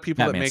 There's a lot of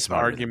people that make the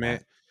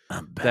argument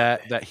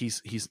that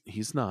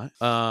he's not.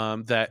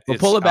 That. But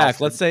pull it back.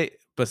 Alfred. Let's say.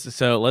 But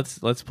so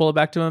let's pull it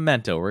back to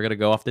Memento. We're gonna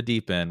go off the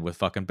deep end with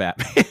fucking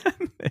Batman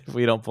if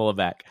we don't pull it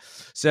back.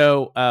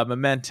 So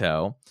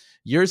Memento,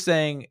 you're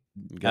saying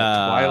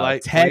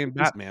Twilight playing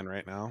Batman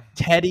right now.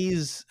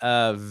 Teddy's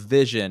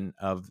vision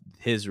of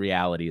his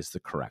reality is the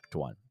correct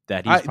one.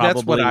 That he's probably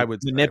that's what I would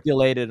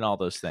manipulated and all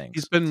those things.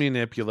 He's been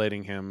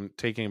manipulating him,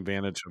 taking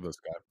advantage of this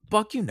guy.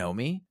 Buck, you know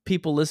me.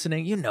 People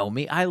listening, you know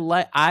me. I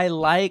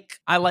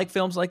like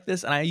films like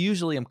this, and I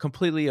usually am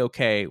completely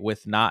okay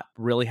with not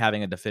really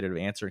having a definitive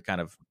answer and kind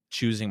of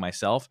choosing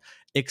myself.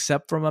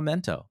 except for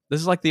Memento. This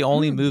is like the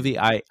only movie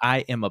I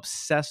am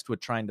obsessed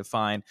with trying to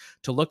find,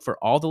 to look for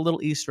all the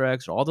little Easter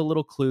eggs or all the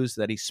little clues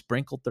that he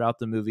sprinkled throughout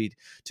the movie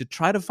to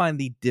try to find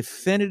the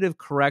definitive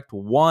correct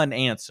one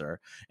answer.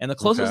 And the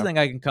closest thing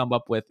I can come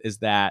up with is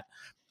that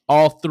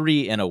all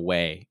three, in a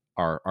way,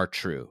 are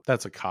true.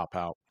 That's a cop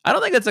out. I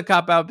don't think it's a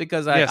cop out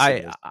because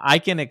Yes, I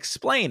can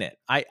explain it.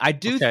 I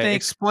do think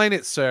explain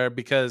it, sir,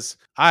 because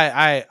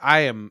I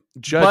am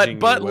judging.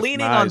 But you with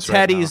leaning my on eyes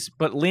right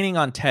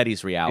now.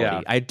 Teddy's reality.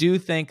 Yeah. I do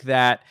think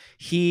that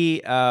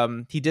he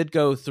did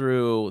go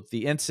through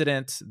the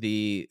incident,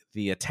 the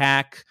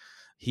attack.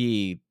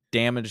 He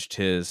damaged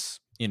his,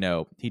 he had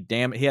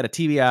a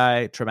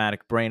TBI,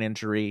 traumatic brain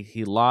injury.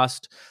 He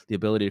lost the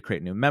ability to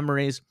create new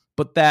memories,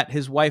 but that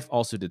his wife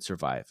also did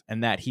survive,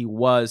 and that he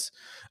was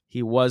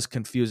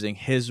confusing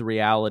his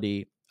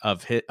reality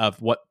of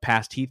what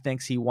past he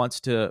thinks he wants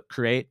to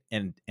create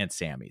and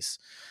Sammy's,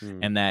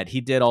 and that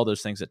he did all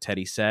those things that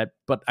Teddy said.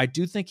 But I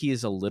do think he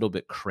is a little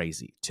bit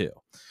crazy too,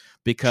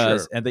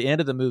 because at the end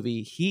of the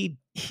movie, he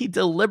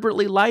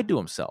deliberately lied to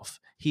himself.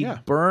 He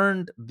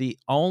burned the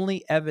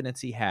only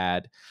evidence he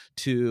had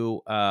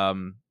to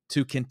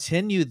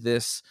continue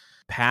this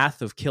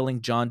path of killing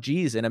John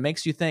G's. And it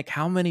makes you think,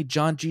 how many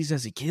John G's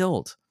has he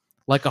killed?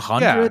 Like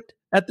 100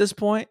 at this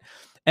point?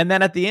 And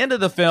then at the end of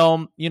the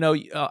film,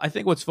 I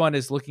think what's fun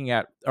is looking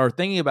at or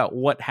thinking about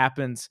what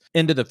happens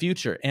into the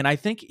future. And I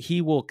think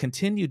he will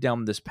continue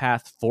down this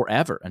path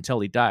forever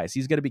until he dies.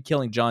 He's going to be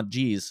killing John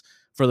G's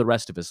for the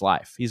rest of his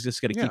life. He's just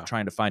going to keep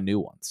trying to find new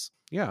ones.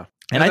 Yeah.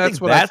 And I think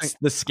that's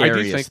the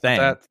scariest thing.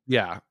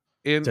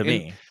 To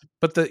me.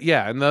 But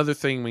and the other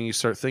thing when you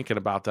start thinking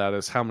about that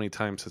is how many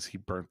times has he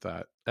burnt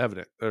that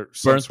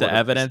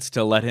evidence?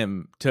 To let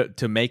him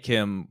to make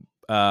him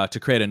to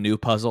create a new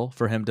puzzle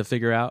for him to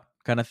figure out,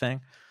 kind of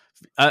thing.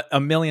 A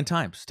million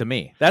times to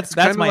me. That's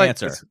my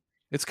answer.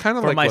 It's kind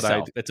of for like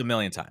myself. It's a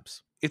million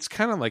times. It's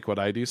kind of like what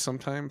I do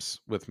sometimes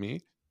with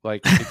me.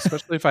 Like,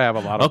 especially if I have a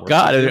lot of work.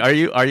 God, are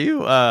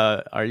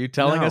you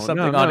telling us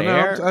something on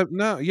air?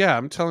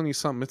 I'm telling you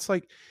something.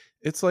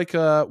 It's like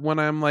when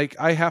I'm like,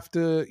 I have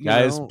to,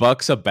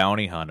 Buck's a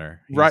bounty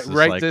hunter.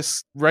 Write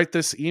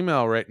this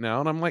email right now,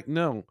 and I'm like,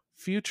 no,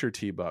 future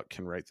T-Buck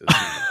can write this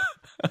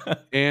email.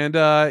 And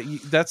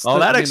that's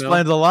that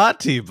explains a lot,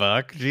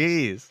 T-Buck.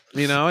 Jeez,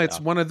 it's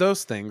one of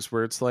those things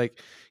where it's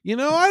like, I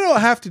don't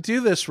have to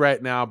do this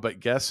right now, but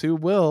guess who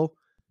will?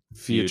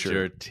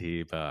 Future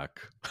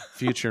T-Buck.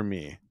 Future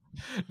me.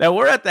 Now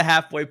we're at the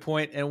halfway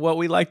point, and what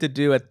we like to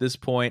do at this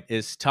point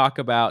is talk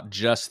about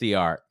just the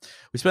art.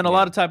 We spent a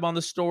lot of time on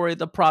the story,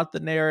 the plot,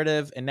 the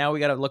narrative, and now we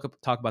got to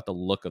talk about the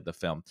look of the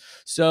film.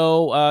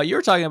 So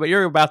you're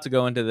about to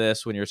go into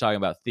this when you're talking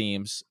about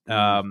themes.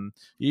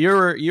 You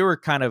were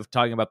kind of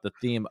talking about the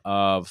theme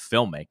of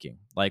filmmaking,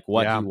 like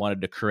what you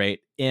wanted to create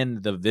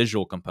in the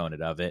visual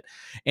component of it.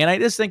 And I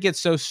just think it's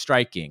so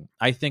striking.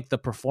 I think the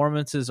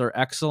performances are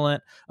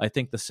excellent. I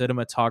think the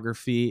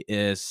cinematography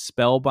is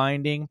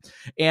spellbinding.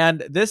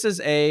 And this is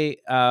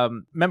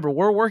remember,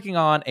 we're working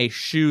on a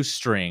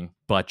shoestring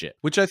budget,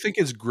 which I think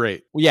is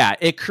great. Yeah,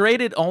 it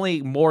created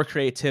only more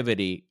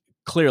creativity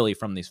clearly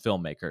from these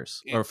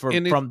filmmakers, or from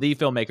the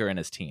filmmaker and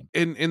his team.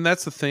 And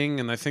that's the thing,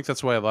 and I think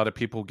that's why a lot of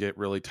people get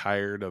really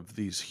tired of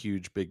these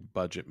huge big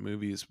budget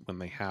movies when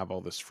they have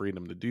all this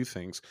freedom to do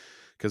things,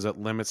 because it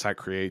limits that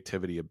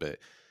creativity a bit.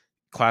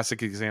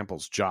 Classic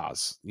examples,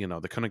 Jaws. They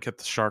couldn't get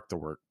the shark to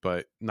work,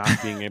 but not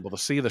being able to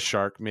see the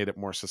shark made it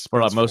more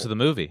suspenseful. For most of the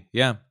movie,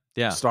 yeah.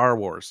 Star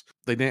Wars,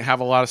 they didn't have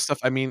a lot of stuff.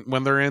 I mean,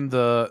 when they're in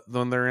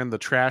the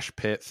trash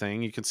pit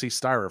thing, you can see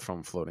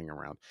styrofoam floating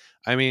around.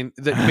 I mean,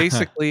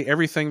 basically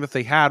everything that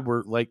they had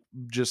were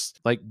just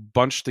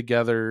bunched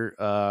together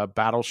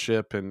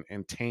battleship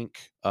and tank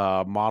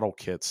model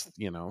kits,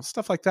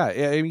 stuff like that.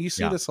 I mean, you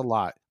see this a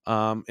lot,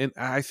 and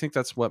I think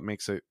that's what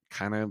makes it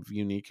kind of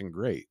unique and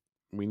great.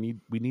 We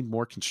need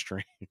more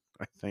constraint.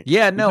 I think.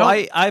 Yeah, no,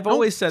 I've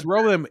always said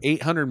throw them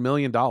 $800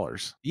 million.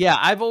 Yeah,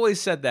 I've always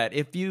said that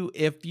if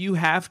you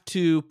have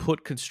to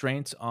put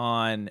constraints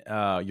on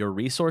your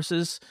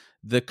resources,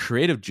 the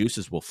creative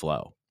juices will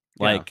flow.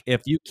 Like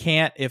if you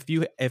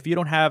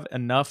don't have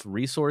enough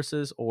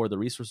resources or the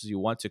resources you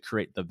want to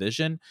create the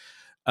vision,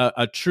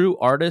 a true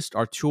artist,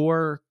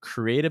 auteur,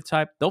 creative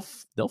type,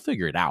 they'll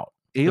figure it out.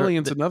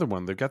 Alien's another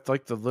one. They got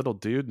the little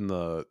dude in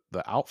the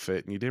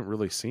outfit, and you didn't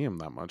really see him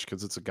that much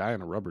because it's a guy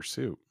in a rubber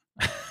suit.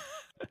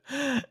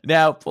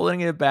 Now, pulling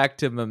it back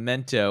to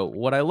Memento,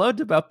 what I loved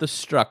about the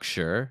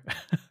structure,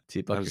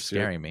 T-Buck, you're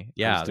scaring me.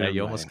 Yeah,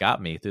 you almost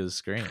got me through the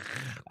screen.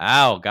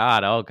 Oh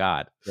God.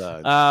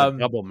 The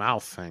double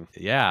mouth thing.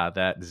 Yeah,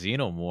 that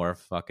xenomorph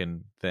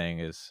fucking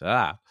thing is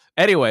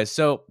Anyway,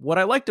 so what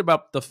I liked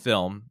about the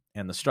film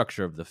and the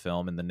structure of the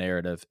film and the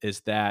narrative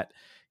is that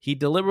he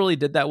deliberately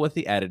did that with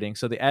the editing.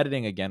 So the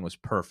editing again was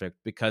perfect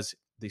because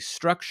the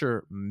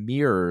structure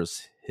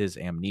mirrors his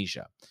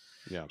amnesia.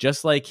 Yeah.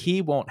 Just like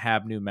he won't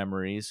have new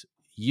memories,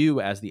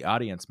 you as the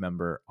audience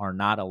member are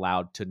not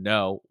allowed to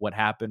know what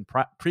happened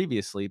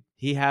previously.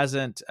 He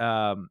hasn't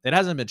it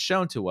hasn't been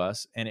shown to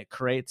us, and it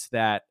creates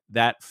that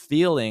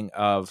feeling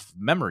of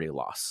memory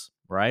loss,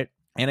 right?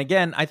 And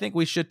again, I think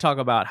we should talk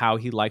about how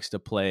he likes to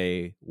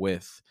play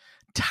with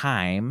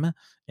time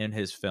in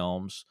his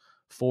films,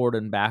 forward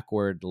and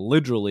backward,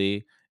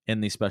 literally in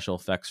the special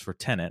effects for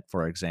Tenet,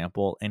 for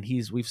example. And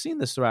we've seen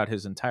this throughout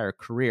his entire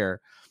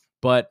career,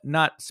 but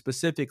not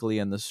specifically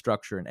in the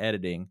structure and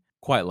editing,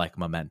 quite like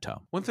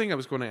Memento. One thing I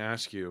was going to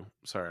ask you.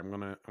 Sorry, I'm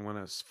gonna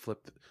flip.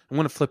 I'm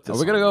gonna flip this. Are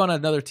we gonna on go you. on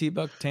another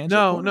T-Bug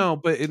tangent? No,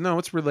 but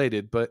it's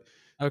related. But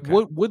Okay.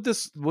 what would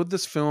this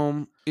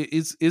film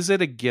is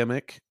it a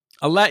gimmick?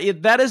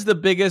 That is the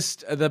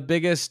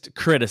biggest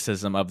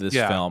criticism of this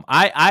Yeah. film.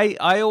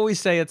 I always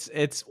say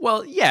it's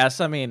well,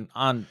 yes. I mean,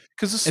 on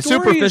Because the and story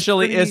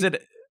superficially, is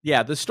it?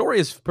 Yeah, the story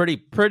is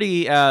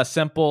pretty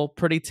simple,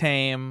 pretty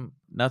tame,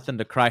 nothing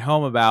to cry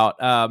home about.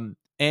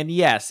 And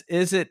yes,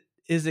 is it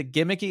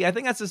gimmicky? I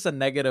think that's just a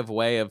negative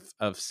way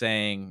of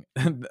saying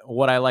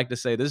what I like to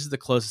say. This is the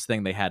closest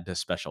thing they had to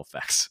special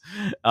effects.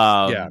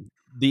 Yeah.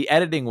 The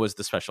editing was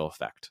the special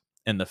effect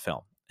in the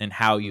film and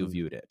how you Mm.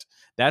 viewed it.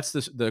 That's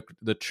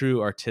the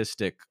true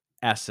artistic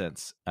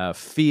essence,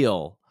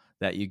 feel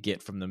that you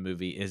get from the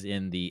movie is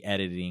in the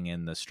editing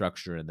and the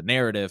structure and the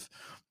narrative.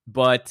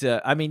 But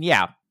I mean,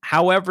 yeah.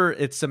 However,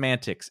 it's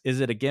semantics. Is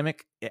it a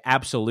gimmick?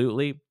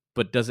 Absolutely.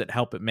 But does it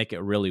help it make it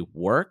really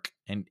work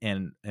and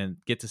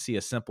get to see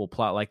a simple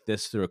plot like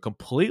this through a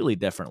completely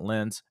different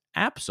lens?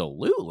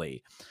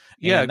 Absolutely.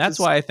 Yeah, And that's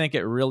 'cause- why I think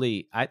it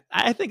really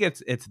I think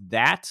it's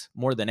that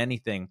more than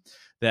anything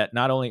that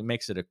not only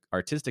makes it an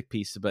artistic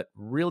piece, but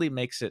really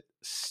makes it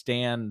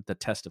stand the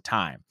test of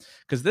time.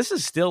 Because this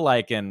is still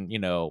like in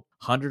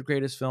 100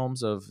 greatest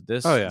films of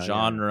this Oh, yeah,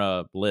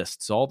 genre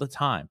lists all the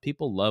time.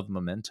 People love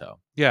Memento.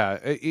 Yeah,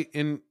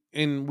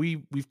 and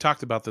we've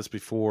talked about this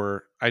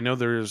before. I know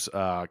there's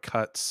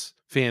cuts,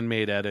 fan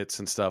made edits,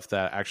 and stuff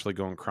that actually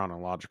go in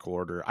chronological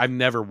order. I've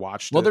never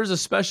watched. Well, it. there's a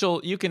special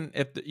you can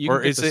if the, you or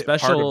can get is the it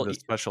special part of the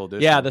special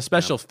edition? yeah the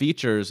special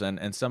features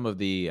and some of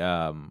the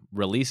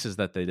releases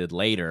that they did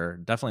later,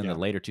 definitely in Yeah. the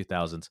later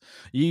 2000s.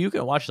 You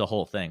can watch the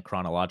whole thing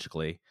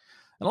chronologically,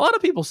 and a lot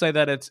of people say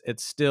that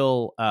it's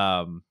still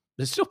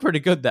pretty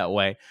good that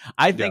way.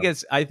 I think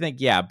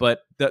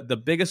but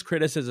the biggest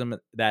criticism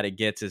that it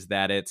gets is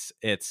that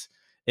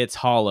it's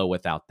hollow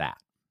without that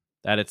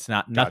it's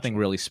nothing Gotcha.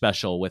 really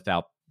special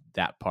without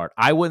that part.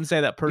 I wouldn't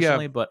say that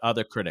personally, but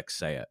other critics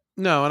say it.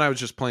 No, and I was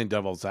just playing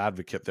devil's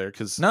advocate there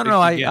because No,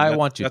 I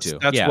want you to.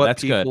 That's Yeah, what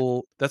that's good.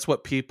 people. That's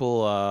what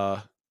people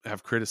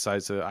have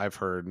criticized. I've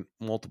heard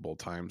multiple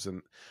times,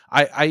 and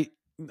I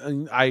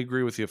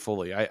agree with you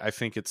fully. I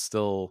think it's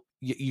still.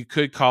 You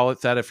could call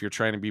it that if you're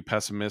trying to be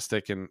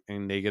pessimistic and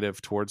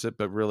negative towards it,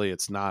 but really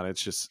it's not.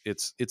 It's just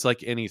it's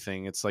like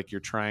anything. It's like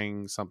you're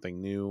trying something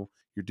new.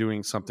 You're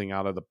doing something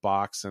out of the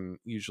box, and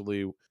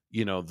usually,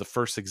 the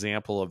first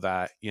example of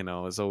that,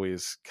 is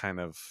always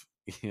kind of,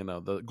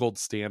 the gold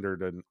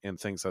standard and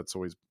things that's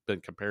always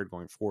been compared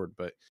going forward.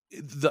 But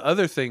the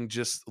other thing,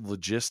 just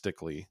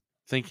logistically,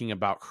 thinking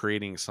about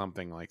creating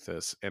something like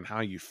this and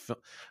how you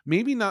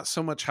maybe not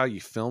so much how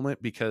you film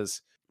it,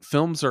 because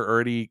films are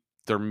already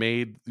they're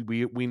made.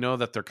 We know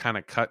that they're kind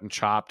of cut and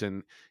chopped,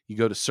 and you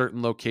go to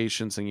certain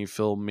locations and you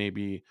film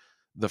maybe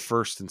the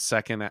first and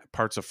second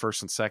parts of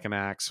first and second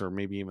acts, or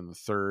maybe even the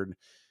third,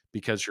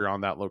 because you're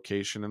on that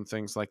location and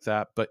things like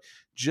that. But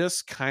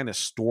just kind of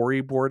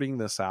storyboarding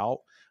this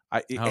out,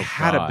 it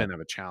had a bit of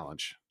a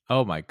challenge.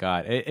 Oh my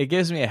God. It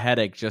gives me a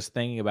headache just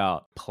thinking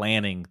about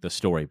planning the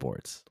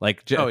storyboards.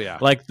 Like, yeah.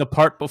 like the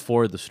part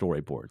before the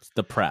storyboards,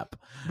 the prep.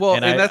 Well,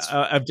 and that's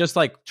I'm just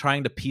like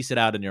trying to piece it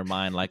out in your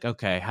mind. Like,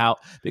 okay, how,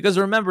 because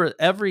remember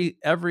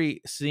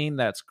every scene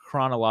that's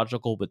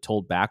chronological, but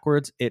told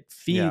backwards, it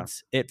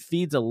feeds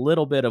a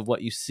little bit of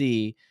what you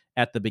see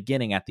at the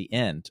beginning, at the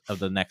end of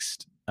the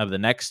next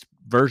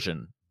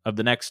version of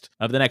the next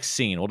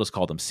scene. We'll just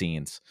call them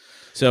scenes.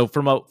 So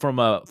from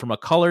a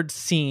colored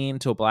scene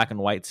to a black and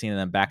white scene, and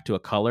then back to a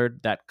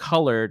colored, that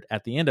colored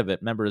at the end of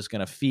it, remember, is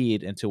going to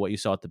feed into what you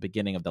saw at the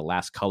beginning of the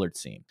last colored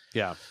scene.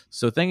 Yeah.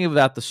 So thinking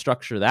about the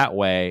structure that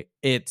way,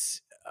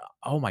 it's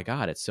oh my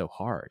God, it's so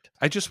hard.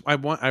 I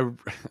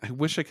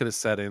wish I could have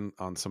sat in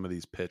on some of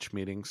these pitch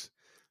meetings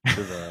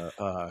to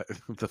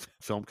the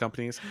film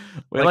companies.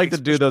 We like to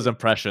do those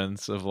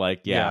impressions of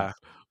like, how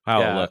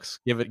it looks.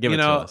 Give it to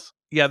us.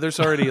 Yeah, there's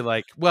already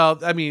like, well,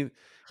 I mean,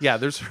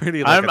 there's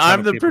already like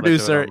I'm the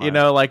producer,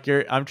 like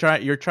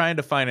you're trying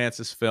to finance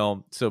this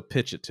film, so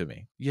pitch it to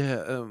me.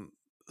 Yeah,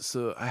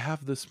 so I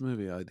have this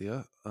movie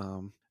idea.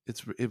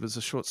 It was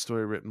a short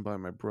story written by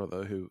my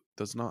brother, who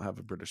does not have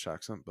a British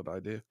accent, but I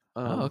do.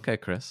 Okay,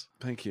 Chris.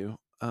 Thank you.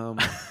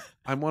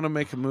 I want to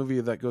make a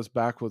movie that goes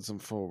backwards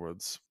and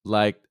forwards.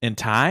 Like in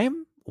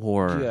time,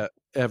 or yeah,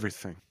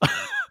 everything.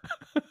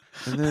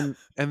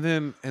 and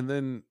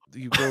then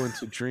you go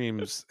into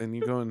dreams, and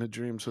you go into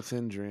dreams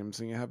within dreams,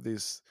 and you have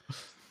these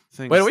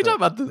things. Wait, are we talking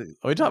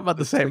about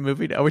the same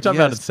movie? Are we talking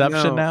about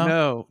Inception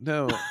now?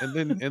 No. And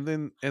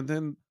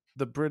then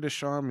the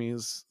British Army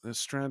is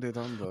stranded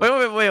on the. Wait.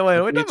 We're talking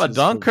about beaches of-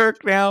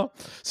 Dunkirk now.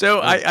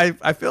 So Yes.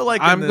 I feel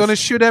like I'm going to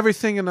shoot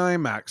everything in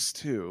IMAX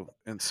too,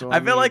 and so I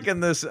feel like in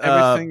this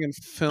everything in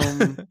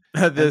film.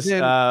 this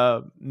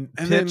and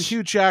then pitch,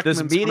 Hugh Jackman's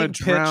going to meeting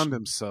drown pitch-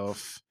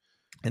 himself.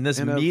 in this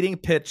in a- meeting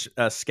pitch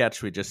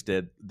sketch we just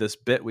did, this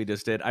bit we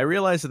just did, I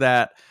realized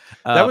that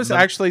That was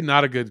actually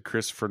not a good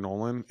Christopher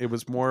Nolan. It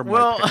was more.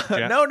 well,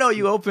 no,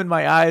 you opened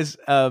my eyes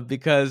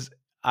because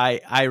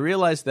I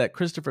realized that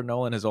Christopher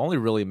Nolan has only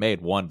really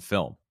made one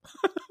film.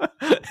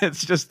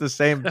 It's just the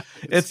same.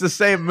 It's the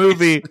same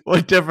movie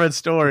with different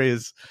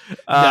stories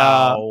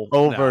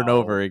over and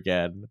over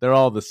again. They're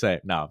all the same.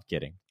 No, I'm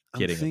kidding.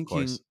 Of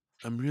course.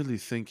 I'm really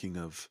thinking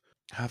of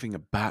having a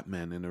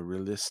Batman in a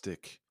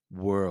realistic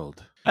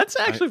world. That's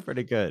actually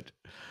pretty good.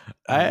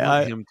 I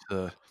want him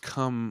to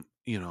come,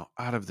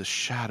 out of the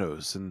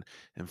shadows and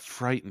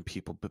frighten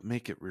people, but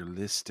make it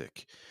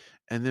realistic,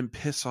 and then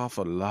piss off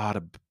a lot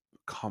of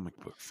comic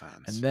book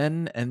fans.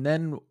 And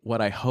then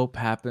what I hope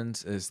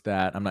happens is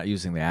that, I'm not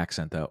using the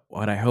accent though.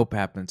 What I hope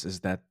happens is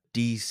that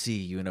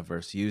DC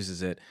Universe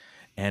uses it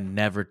and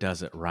never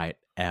does it right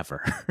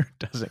ever.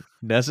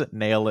 doesn't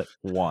nail it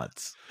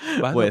once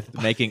with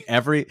making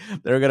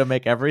they're gonna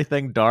make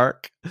everything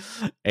dark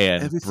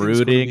and Everything's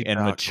brooding gonna be and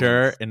dark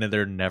mature, going and then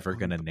they're never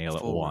gonna nail it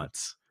forward.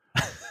 once.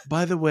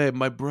 By the way,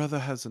 my brother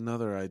has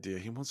another idea.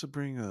 He wants to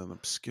bring an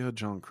obscure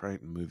John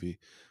Crichton movie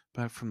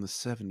back from the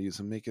 70s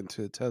and make it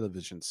into a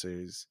television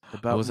series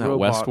about Was that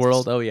robots.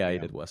 Westworld? Oh yeah, he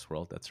did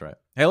Westworld. That's right.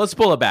 Hey, let's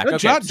pull it back. No,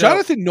 Okay, so-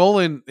 Jonathan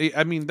Nolan.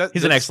 I mean,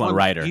 He's an excellent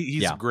writer.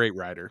 He's Yeah. a great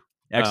writer.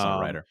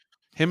 excellent writer.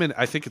 Him and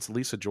I think it's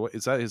Lisa Joy.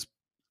 Is that his?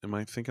 Am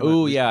I thinking?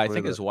 Oh Lisa yeah, I Joy,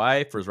 think the his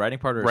wife or his writing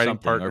partner, or writing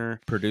something, or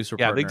partner. producer.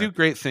 Yeah, partner. they do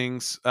great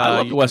things. I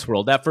love you-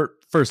 Westworld. That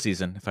first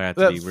season, if I had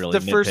to be really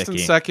the first and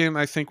nitpicky. second,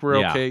 I think we're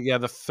Yeah. okay. Yeah,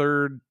 the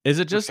third. Is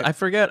it just? Okay. I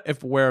forget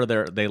if where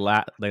they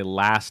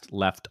last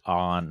left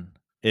on.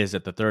 Is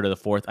it the third or the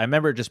fourth? I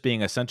remember it just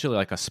being essentially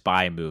like a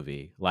spy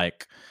movie,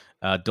 like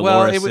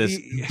Dolores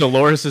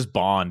Dolores'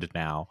 Bond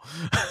now.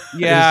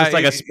 Yeah, it's just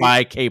like a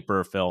spy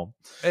caper film.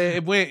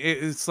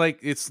 It's like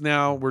it's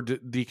now we're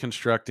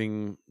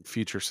deconstructing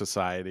future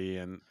society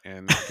and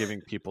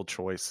giving people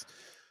choice.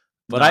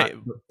 But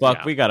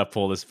yeah. we got to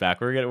pull this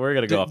back. We're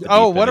gonna go off. The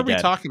Oh, deep what end are we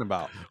again. talking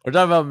about? We're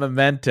talking about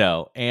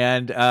Memento,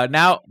 and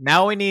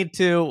now we need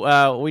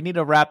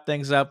to wrap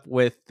things up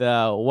with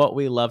what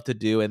we love to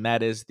do, and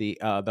that is the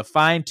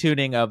fine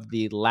tuning of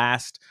the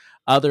last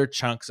other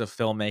chunks of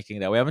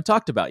filmmaking that we haven't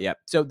talked about yet.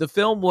 So the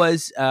film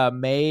was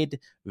made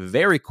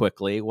very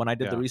quickly. When I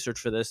did the research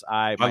for this,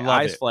 my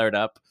eyes flared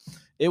up.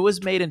 It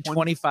was made in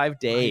 25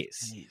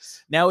 days.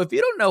 Now, if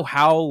you don't know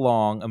how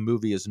long a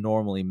movie is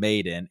normally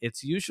made in,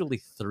 it's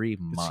usually 3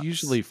 months. It's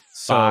usually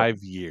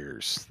 5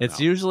 years. It's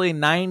usually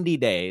 90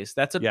 days.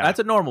 That's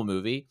a normal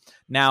movie.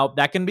 Now,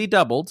 that can be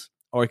doubled,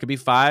 or it could be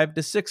 5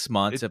 to 6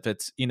 months if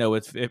it's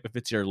if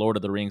it's your Lord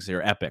of the Rings or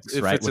your epics,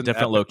 right? With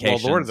different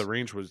locations. Well, Lord of the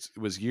Rings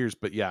was years,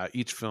 but yeah,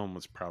 each film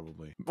was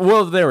probably.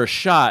 Well, they were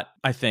shot,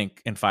 I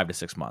think, in 5 to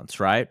 6 months,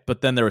 right?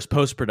 But then there was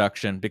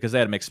post-production because they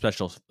had to make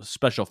special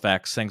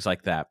effects, things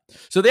like that.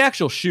 So the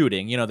actual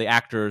shooting, the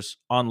actors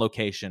on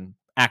location,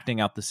 acting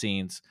out the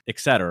scenes,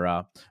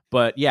 etc.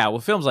 But yeah,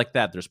 with films like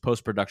that, there's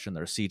post-production,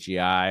 there's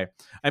CGI.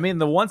 I mean,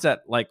 the ones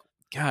that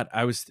God,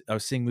 I was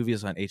seeing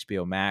movies on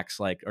HBO Max,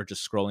 or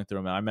just scrolling through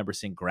them. I remember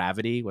seeing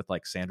Gravity with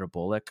Sandra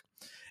Bullock,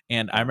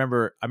 and I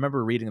remember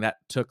reading that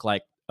took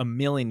a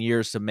million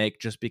years to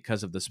make just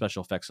because of the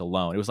special effects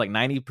alone. It was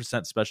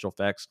 90% special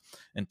effects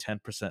and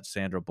 10%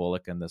 Sandra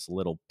Bullock in this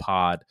little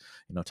pod,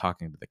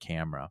 talking to the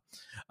camera.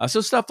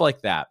 So stuff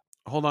like that.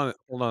 Hold on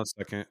a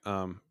second.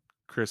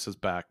 Chris is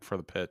back for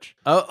the pitch.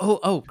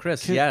 Oh,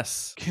 Chris,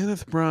 yes.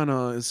 Kenneth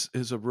Branagh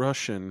is a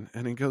Russian,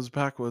 and he goes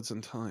backwards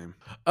in time.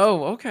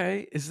 Oh,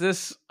 okay. Is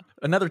this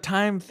another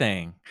time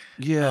thing?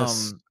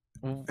 Yes.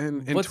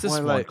 And what's this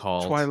one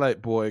called?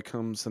 Twilight Boy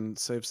comes and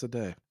saves the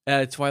day.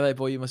 Twilight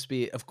Boy, you must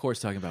be, of course,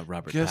 talking about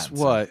Robert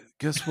Pattinson.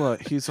 Guess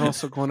what? He's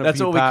also going to be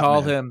That's what Batman. we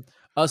call him.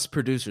 Us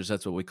producers,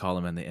 that's what we call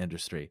him in the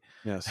industry.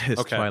 Yes.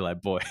 Okay.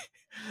 Twilight Boy.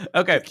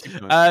 Okay.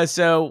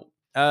 So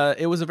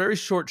it was a very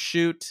short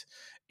shoot.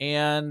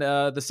 And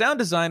the sound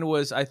design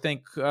was, I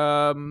think,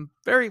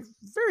 very,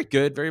 very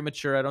good, very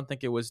mature. I don't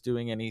think it was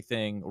doing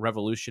anything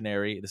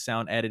revolutionary. The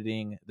sound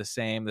editing, the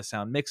same. The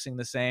sound mixing,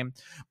 the same.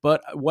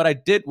 But what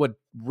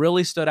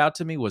really stood out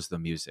to me was the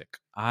music.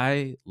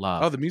 I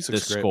love the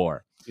music's the great.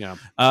 score. Yeah.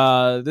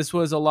 This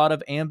was a lot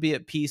of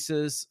ambient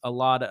pieces, a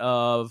lot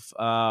of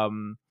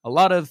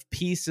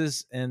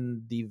pieces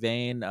in the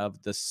vein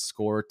of the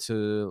score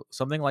to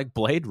something like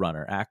Blade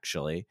Runner,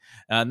 actually.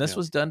 And this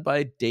was done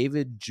by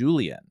David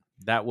Julian.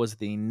 That was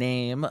the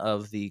name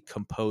of the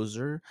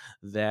composer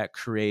that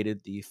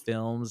created the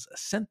film's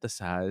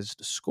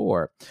synthesized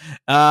score.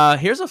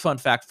 Here's a fun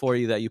fact for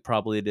you that you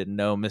probably didn't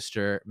know,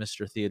 Mr.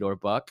 Theodore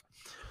Buck.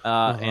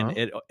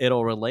 And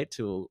it'll relate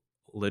to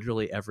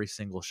literally every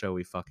single show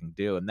we fucking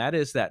do. And that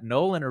is that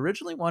Nolan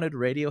originally wanted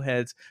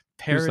Radiohead's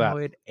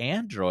Paranoid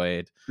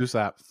Android Who's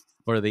that?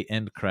 for the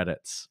end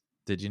credits.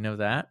 Did you know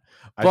that?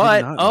 I did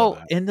But not know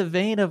that. in the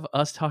vein of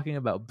us talking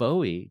about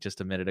Bowie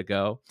just a minute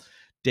ago,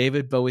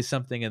 David Bowie's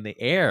 "Something in the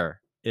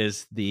Air"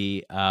 is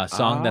the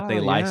song that they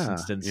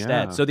licensed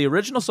instead. Yeah. So the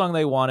original song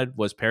they wanted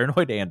was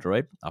 "Paranoid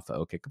Android" off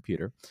of OK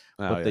Computer,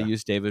 Oh, but they yeah.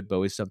 used David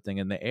Bowie's "Something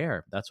in the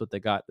Air." That's what they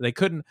got. They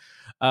couldn't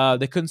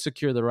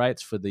secure the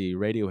rights for the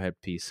Radiohead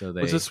piece, so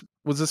they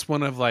Was this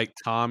one of like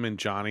Tom and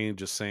Johnny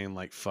just saying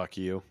like "fuck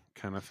you"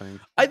 kind of thing?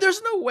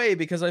 There's no way,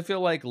 because I feel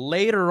like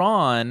later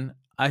on,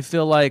 I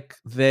feel like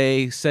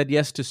they said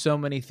yes to so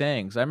many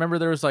things. I remember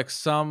there was like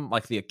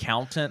The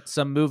Accountant,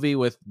 some movie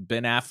with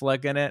Ben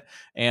Affleck in it,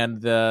 and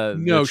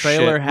the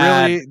trailer shit.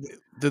 had Really?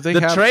 Did they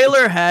the have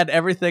trailer had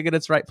everything in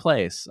its right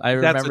place. I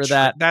remember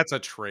that, That's a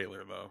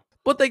trailer though.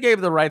 but they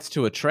gave the rights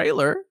to a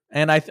trailer,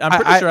 and I'm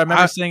pretty sure I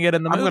remember seeing it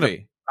in the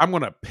movie. I'm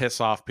gonna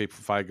piss off people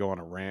if I go on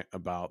a rant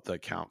about The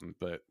Accountant,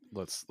 but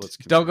let's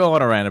continue. Don't go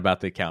on a rant about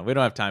The Accountant. We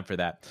don't have time for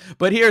that.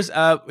 But here's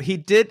he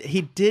did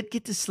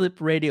get to slip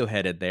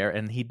Radiohead in there,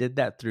 and he did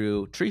that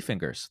through Tree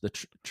Fingers. The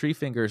Tree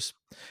Fingers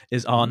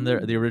is on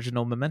the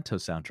original Memento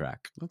soundtrack.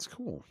 That's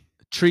cool.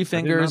 Tree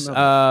Fingers,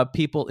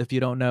 people, if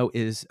you don't know,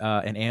 is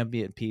an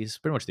ambient piece,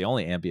 pretty much the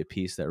only ambient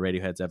piece that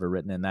Radiohead's ever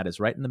written, and that is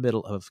right in the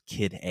middle of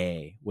Kid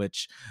A,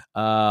 which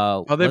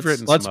they've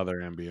written some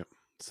other ambient.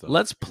 So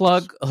let's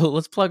plug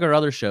our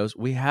other shows.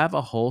 We have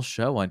a whole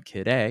show on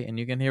Kid A, and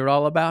you can hear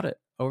all about it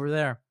over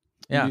there.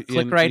 Yeah,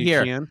 click right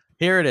here.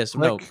 Here it is.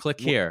 Click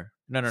here.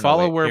 No.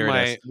 Follow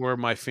wait, where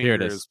my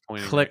finger is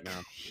pointing. Click right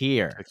now.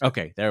 here.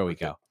 Okay, there we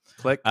go.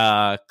 Click.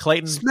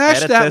 Clayton,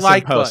 smash that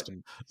like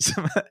button.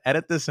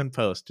 Edit this in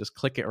post. Just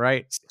click it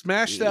right.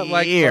 Smash that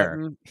like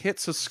button. Hit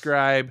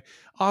subscribe.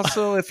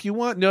 Also, if you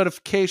want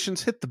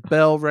notifications, hit the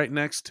bell right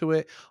next to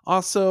it.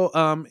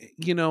 Also,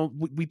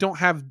 we don't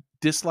have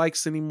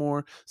dislikes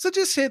anymore, so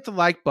just hit the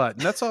like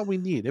button. That's all we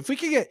need. If we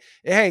can get,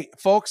 hey,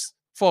 folks,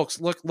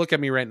 look at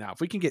me right now. If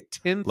we can get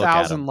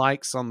 10,000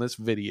 likes on this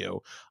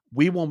video,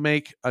 we will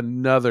make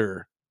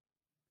another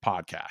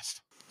podcast.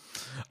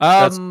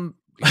 We'll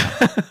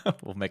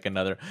make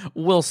another.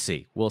 We'll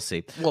see.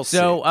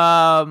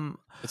 So,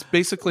 it's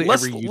basically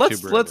every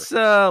YouTuber.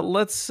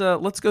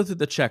 Let's go through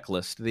the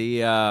checklist.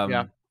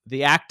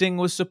 The acting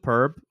was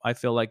superb. I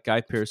feel like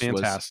Guy Pearce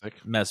fantastic,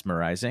 was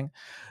mesmerizing.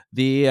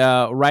 The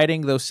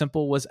writing, though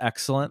simple, was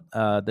excellent.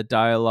 The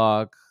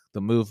dialogue, the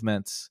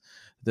movements,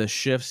 the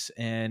shifts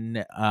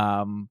in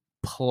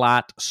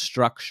plot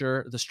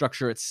structure, the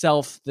structure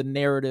itself, the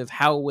narrative,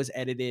 how it was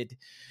edited,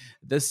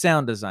 the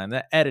sound design,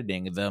 the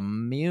editing, the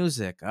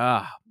music.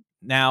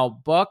 Now,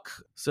 Buck,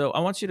 so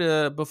I want you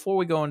to, before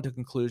we go into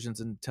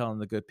conclusions and telling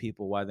the good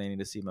people why they need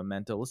to see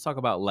Memento, let's talk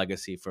about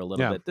legacy for a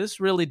little bit.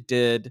 This really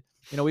did,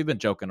 we've been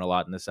joking a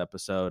lot in this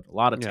episode, a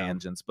lot of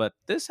tangents, but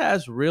this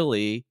has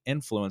really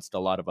influenced a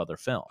lot of other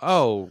films.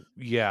 Oh,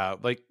 yeah.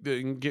 Like,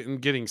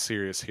 getting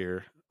serious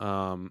here.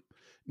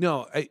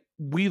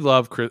 We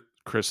love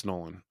Chris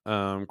Nolan.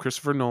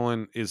 Christopher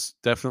Nolan is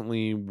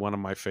definitely one of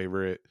my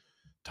favorite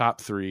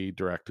top 3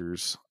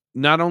 directors.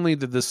 Not only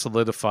did this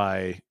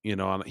solidify,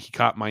 he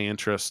caught my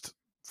interest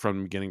from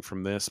the beginning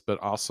from this, but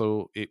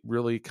also it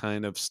really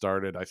kind of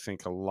started, I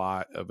think, a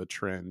lot of a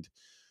trend,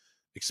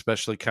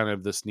 especially kind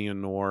of this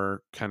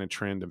neo-noir kind of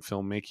trend in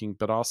filmmaking,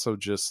 but also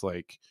just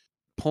like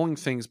pulling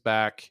things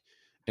back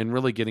and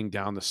really getting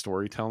down to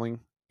storytelling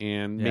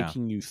and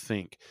making you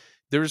think.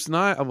 There's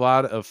not a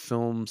lot of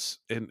films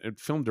and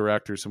film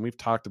directors, and we've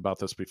talked about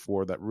this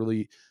before, that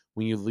really,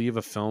 when you leave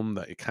a film,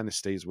 that it kind of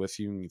stays with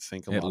you and you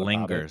think a lot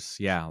lingers.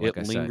 about it. Yeah, like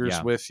it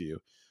lingers with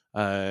you.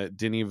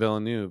 Denis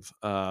Villeneuve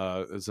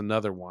is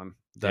another one.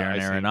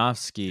 Darren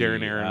Aronofsky.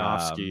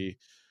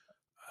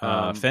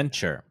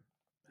 Fincher.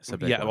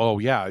 Yeah. Oh,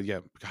 yeah.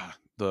 God,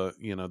 the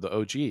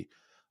OG.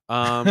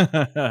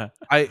 I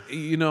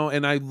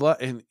love,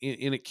 and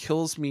it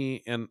kills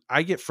me, and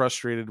I get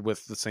frustrated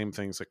with the same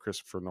things that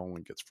Christopher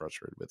Nolan gets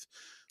frustrated with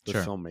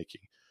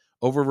filmmaking.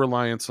 Over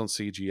reliance on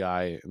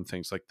CGI and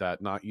things like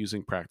that, not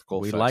using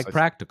practical effects. We like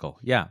practical.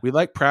 Yeah. We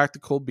like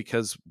practical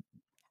because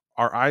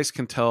our eyes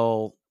can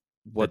tell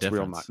what's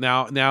real.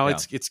 Now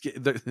it's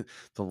the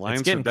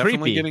lines are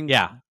definitely getting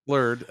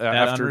blurred.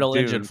 After Unreal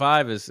Engine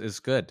 5 is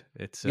good.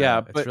 It's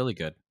really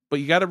good. But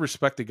you got to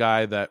respect a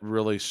guy that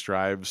really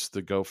strives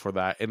to go for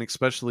that. And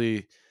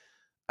especially,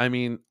 I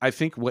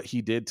think what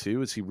he did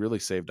too is he really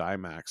saved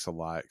IMAX a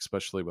lot,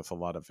 especially with a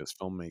lot of his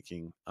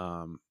filmmaking.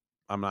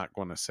 I'm not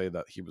going to say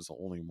that he was the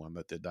only one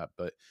that did that,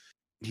 but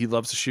he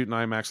loves to shoot in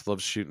IMAX,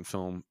 loves to shoot in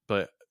film.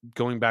 But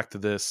going back to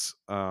this,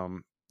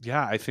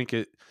 I think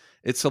it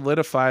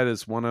solidified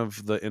as one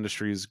of the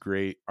industry's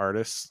great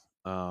artists,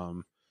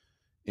 and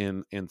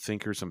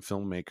thinkers and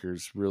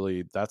filmmakers.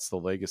 Really, that's the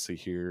legacy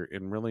here,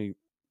 and really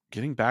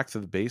getting back to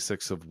the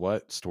basics of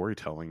what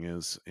storytelling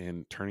is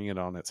and turning it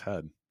on its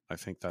head. I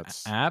think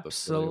that's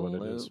absolutely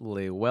what it is.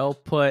 Well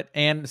put.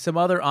 And some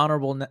other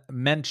honorable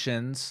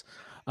mentions.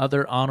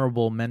 Other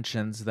honorable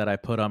mentions that I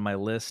put on my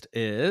list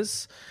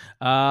is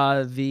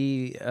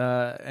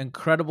the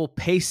incredible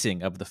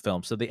pacing of the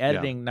film. So the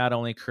editing not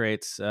only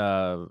creates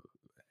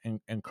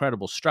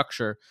incredible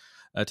structure,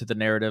 to the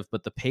narrative,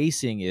 but the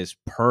pacing is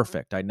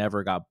perfect. I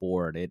never got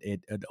bored.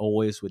 It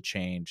always would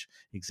change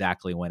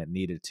exactly when it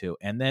needed to.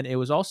 And then it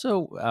was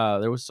also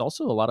there was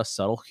also a lot of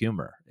subtle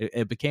humor.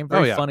 It became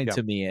very funny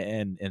to me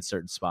in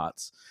certain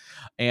spots,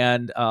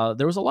 and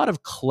there was a lot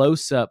of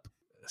close up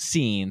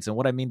scenes. And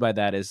what I mean by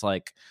that is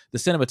like the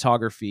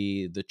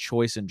cinematography, the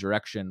choice and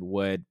direction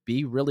would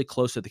be really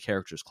close to the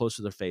characters, close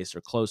to their face,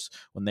 or close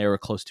when they were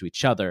close to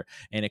each other,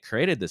 and it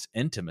created this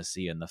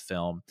intimacy in the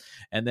film.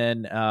 And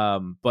then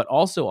but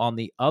also on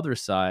the other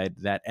side,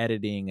 that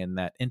editing and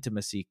that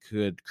intimacy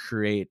could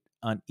create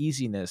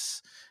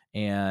uneasiness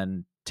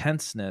and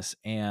tenseness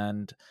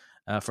and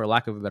for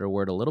lack of a better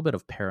word, a little bit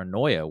of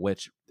paranoia,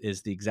 which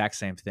is the exact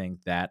same thing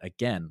that,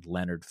 again,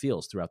 Leonard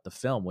feels throughout the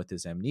film with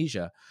his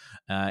amnesia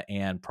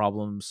and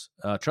problems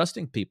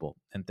trusting people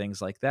and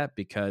things like that,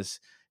 because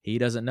he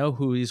doesn't know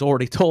who he's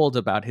already told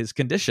about his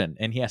condition.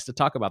 And he has to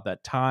talk about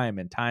that time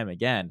and time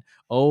again,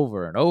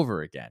 over and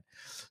over again.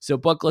 So,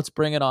 Buck, let's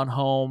bring it on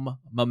home.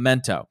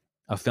 Memento,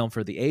 a film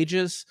for the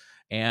ages.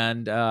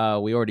 And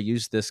we already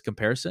used this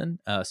comparison,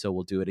 so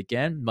we'll do it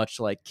again. Much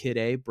like Kid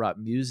A brought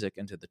music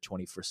into the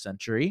 21st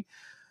century,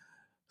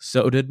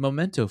 so did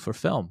Memento for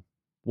film.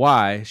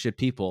 Why should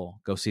people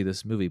go see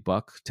this movie,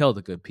 Buck? Tell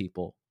the good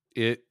people.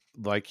 It,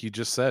 like you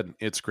just said,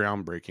 it's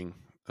groundbreaking.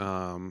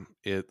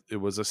 It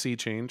was a sea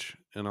change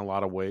in a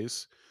lot of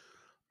ways.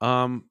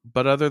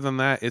 But other than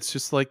that, it's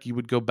just like you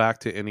would go back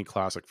to any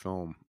classic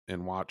film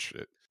and watch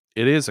it.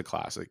 It is a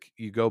classic.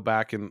 You go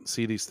back and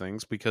see these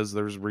things because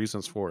there's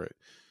reasons for it.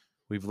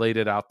 We've laid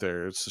it out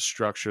there. It's the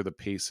structure, the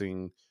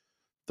pacing,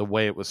 the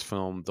way it was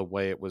filmed, the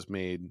way it was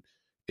made.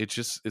 It's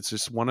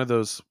just one of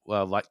those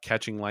like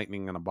catching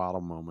lightning in a bottle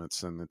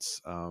moments, and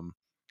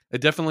it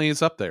definitely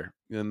is up there,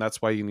 and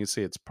that's why you need to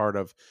see it's part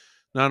of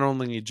not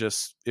only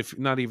just if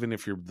not even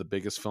if you're the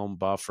biggest film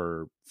buff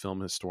or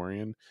film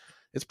historian,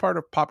 it's part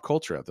of pop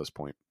culture at this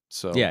point.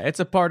 So yeah, it's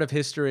a part of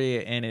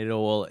history, and it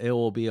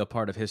will be a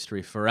part of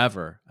history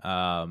forever.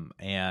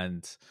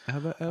 And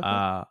ever.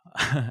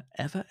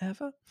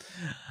 ever.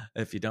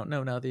 If you don't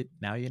know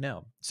now you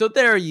know. So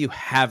there you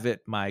have it,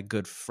 my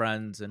good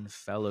friends and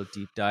fellow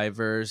deep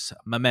divers.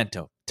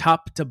 Memento,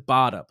 top to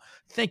bottom.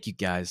 Thank you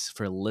guys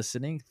for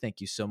listening.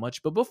 Thank you so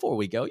much. But before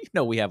we go,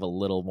 we have a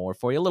little more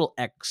for you, a little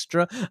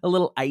extra, a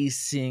little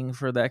icing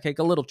for that cake,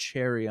 a little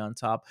cherry on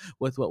top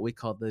with what we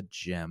call the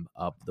gem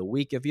of the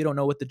week. If you don't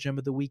know what the gem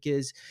of the week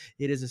is,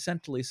 it is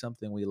essentially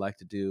something we like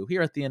to do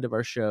here at the end of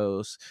our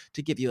shows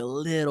to give you a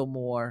little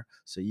more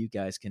so you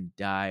guys can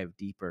dive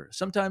deeper.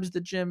 Sometimes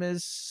the gem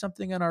is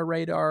something on our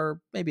radar,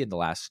 maybe in the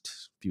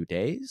last few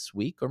days,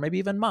 week, or maybe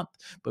even month,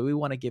 but we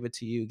want to give it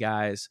to you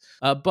guys.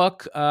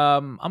 Buck,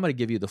 I'm going to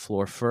give you the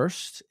floor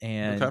first.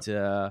 And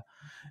okay.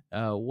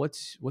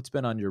 What's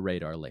been on your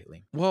radar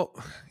lately? Well,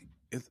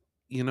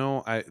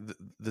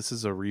 this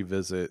is a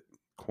revisit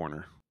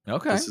corner.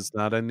 Okay. This is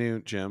not a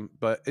new gem,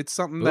 but it's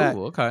something that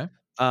okay.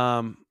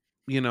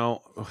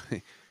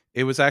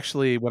 It was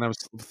actually when I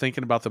was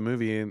thinking about the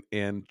movie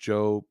and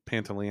Joe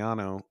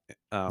Pantoliano,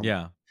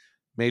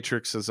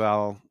 Matrix is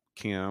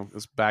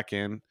is back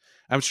in.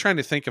 I was trying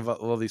to think of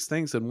all these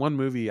things, and one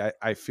movie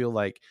I feel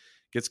like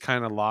gets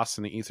kind of lost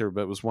in the ether,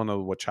 but it was one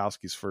of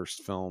Wachowski's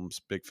first films,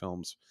 big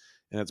films,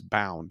 and it's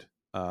Bound.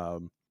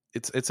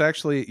 It's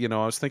actually,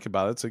 I was thinking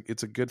about it.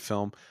 It's a good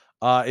film.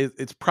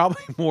 It's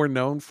probably more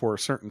known for a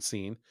certain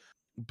scene,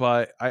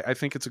 but I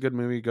think it's a good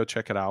movie. Go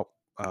check it out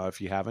if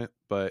you haven't.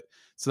 But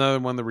it's another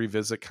one to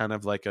revisit, kind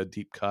of like a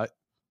deep cut.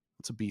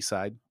 It's a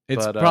B-side.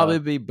 It's probably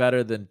be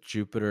better than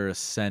Jupiter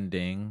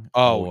Ascending.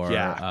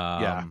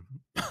 Yeah.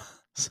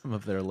 Some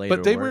of their later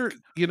but they work.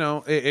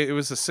 were, it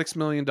was a $6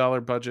 million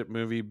budget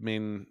movie made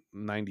in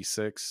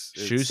 96.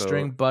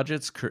 Shoestring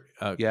budgets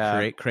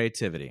create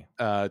creativity.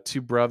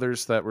 Two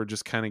brothers that were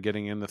just kind of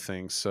getting into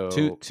things.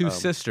 So two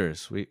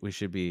sisters. We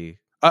should be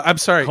I'm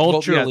sorry,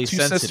 culturally two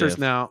sensitive. sisters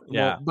now.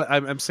 Yeah. Well, but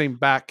I'm saying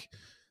back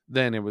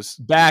then they were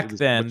still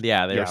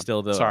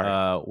the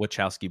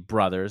Wachowski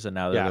brothers, and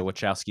now they're the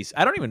Wachowskis.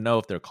 I don't even know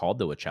if they're called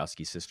the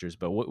Wachowski sisters,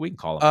 but we can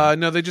call them.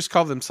 No, they just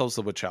call themselves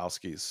the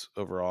Wachowskis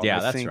overall. Yeah,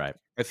 that's right.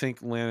 I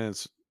think Lana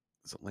is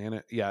it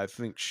Lana? Yeah, I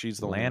think she's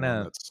the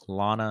Lana.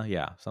 Lana,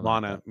 yeah,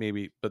 Lana like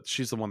maybe, but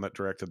she's the one that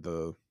directed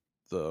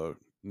the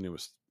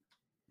newest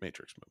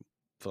Matrix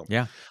film.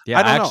 Yeah.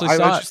 I don't know. I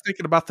was just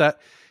thinking about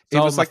that. It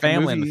was like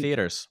family in the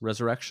theaters.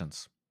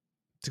 Resurrections.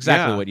 It's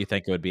exactly what you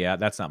think it would be.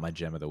 That's not my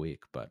gem of the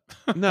week, but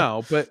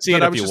no, but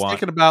I was just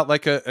thinking about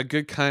like a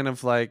good kind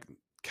of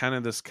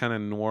this kind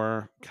of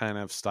noir kind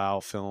of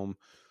style film.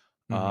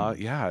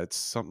 Mm-hmm. It's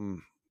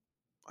something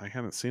I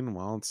haven't seen in a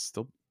while. It's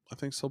still, I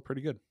think, still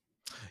pretty good.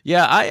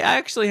 Yeah, I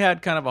actually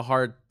had kind of a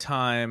hard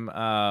time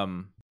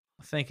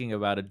thinking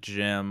about a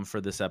gem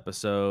for this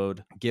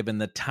episode, given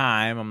the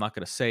time. I'm not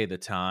going to say the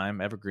time,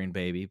 evergreen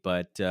baby,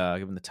 but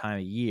given the time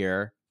of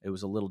year, it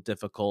was a little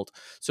difficult.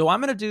 So I'm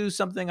going to do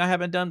something I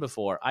haven't done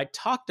before. I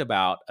talked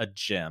about a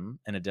gem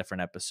in a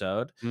different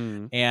episode,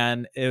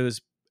 and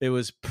it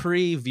was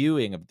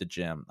pre-viewing of the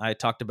gem. I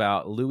talked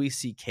about Louis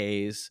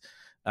C.K.'s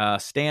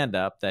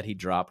stand-up that he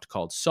dropped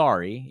called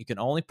Sorry. You can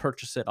only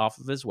purchase it off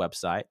of his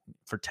website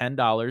for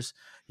 $10.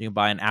 You can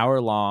buy an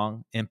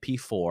hour-long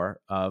MP4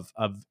 of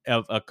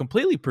a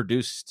completely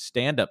produced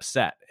stand-up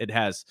set. It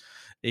has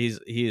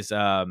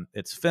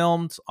it's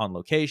filmed on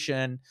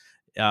location.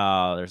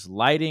 There's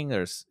lighting,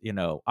 there's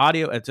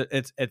audio. It's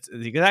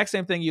the exact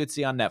same thing you would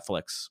see on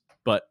Netflix,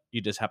 but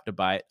you just have to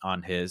buy it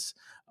on his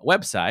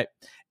website.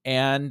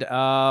 And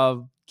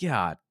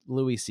God,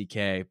 Louis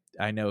C.K.,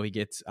 I know he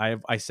gets,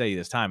 I say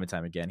this time and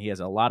time again, he has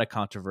a lot of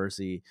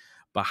controversy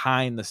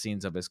behind the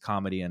scenes of his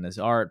comedy and his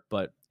art,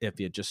 but if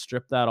you just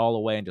strip that all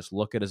away and just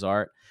look at his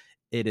art,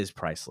 it is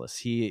priceless.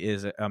 He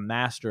is a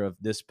master of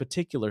this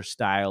particular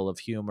style of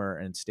humor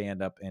and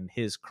stand-up and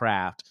his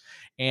craft.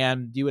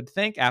 And you would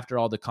think after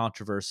all the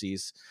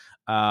controversies,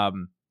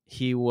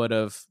 he would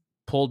have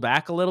pulled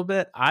back a little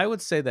bit. I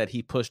would say that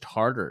he pushed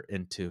harder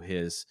into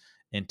his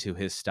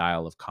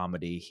style of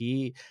comedy.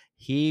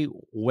 He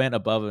went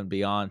above and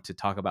beyond to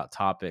talk about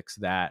topics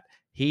that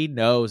he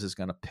knows is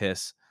going to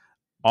piss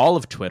all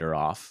of Twitter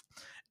off.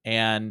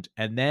 And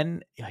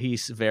then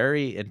he's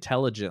very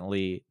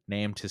intelligently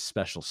named his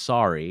special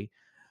Sorry,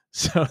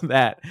 so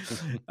that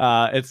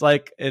it's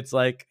like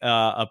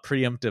a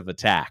preemptive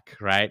attack,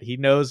 right? He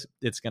knows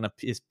it's gonna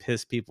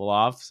piss people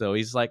off, so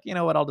he's like, you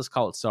know what, I'll just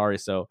call it Sorry,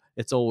 so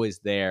it's always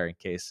there in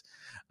case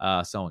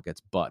someone gets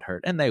butt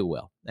hurt, and they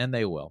will.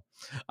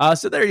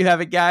 So there you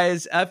have it,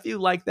 guys. If you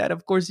like that,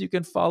 of course, you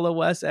can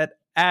follow us at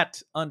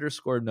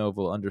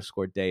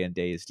 @_Novo_Day and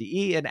Days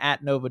DE and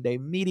 @Novo Day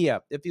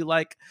Media. If you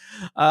like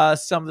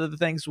some of the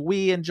things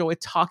we enjoy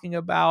talking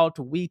about,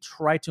 we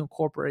try to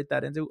incorporate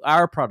that into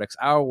our products,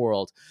 our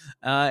world.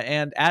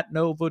 And at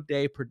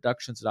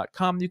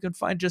NovoDayProductions.com, you can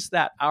find just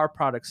that, our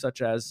products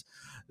such as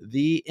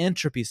the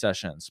Entropy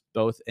Sessions,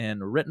 both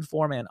in written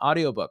form and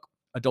audiobook,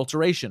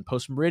 Adulteration,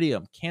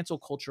 Postmeridium, Cancel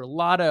Culture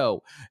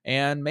Lotto,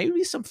 and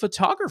maybe some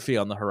photography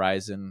on the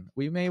horizon.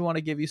 We may want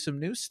to give you some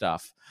new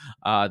stuff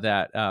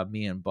that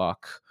me and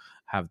Buck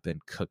have been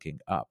cooking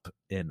up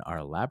in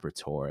our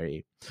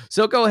laboratory.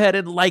 So go ahead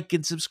and like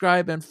and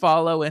subscribe and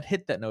follow and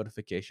hit that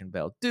notification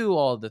bell. Do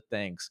all the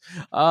things.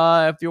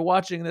 If you're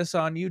watching this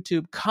on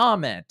YouTube,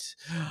 comment.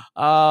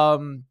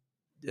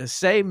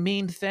 Say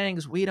mean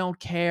things. We don't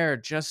care.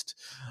 Just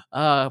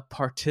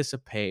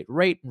participate,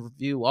 rate and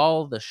review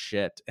all the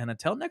shit. And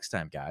until next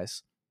time,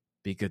 guys,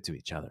 be good to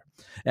each other.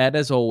 And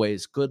as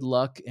always, good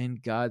luck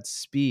and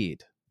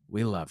Godspeed.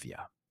 We love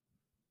ya.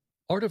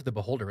 Art of the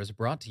Beholder is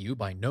brought to you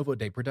by Novo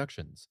Day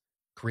Productions.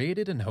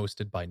 Created and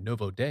hosted by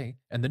Novo Day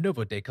and the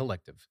Novo Day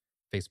Collective.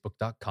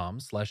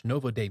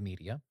 Facebook.com/Novo Day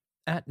Media.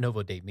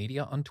 @Novo Day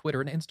Media on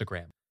Twitter and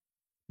Instagram.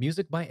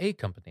 Music by A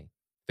Company.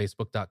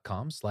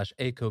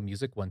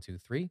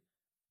 Facebook.com/ACOMusic123.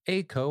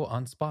 ACO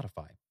on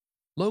Spotify.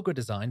 Logo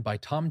designed by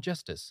Tom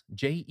Justice,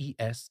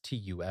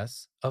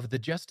 JESTUS, of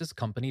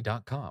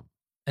thejusticecompany.com.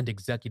 And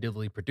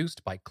executively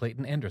produced by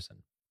Clayton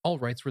Anderson. All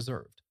rights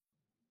reserved.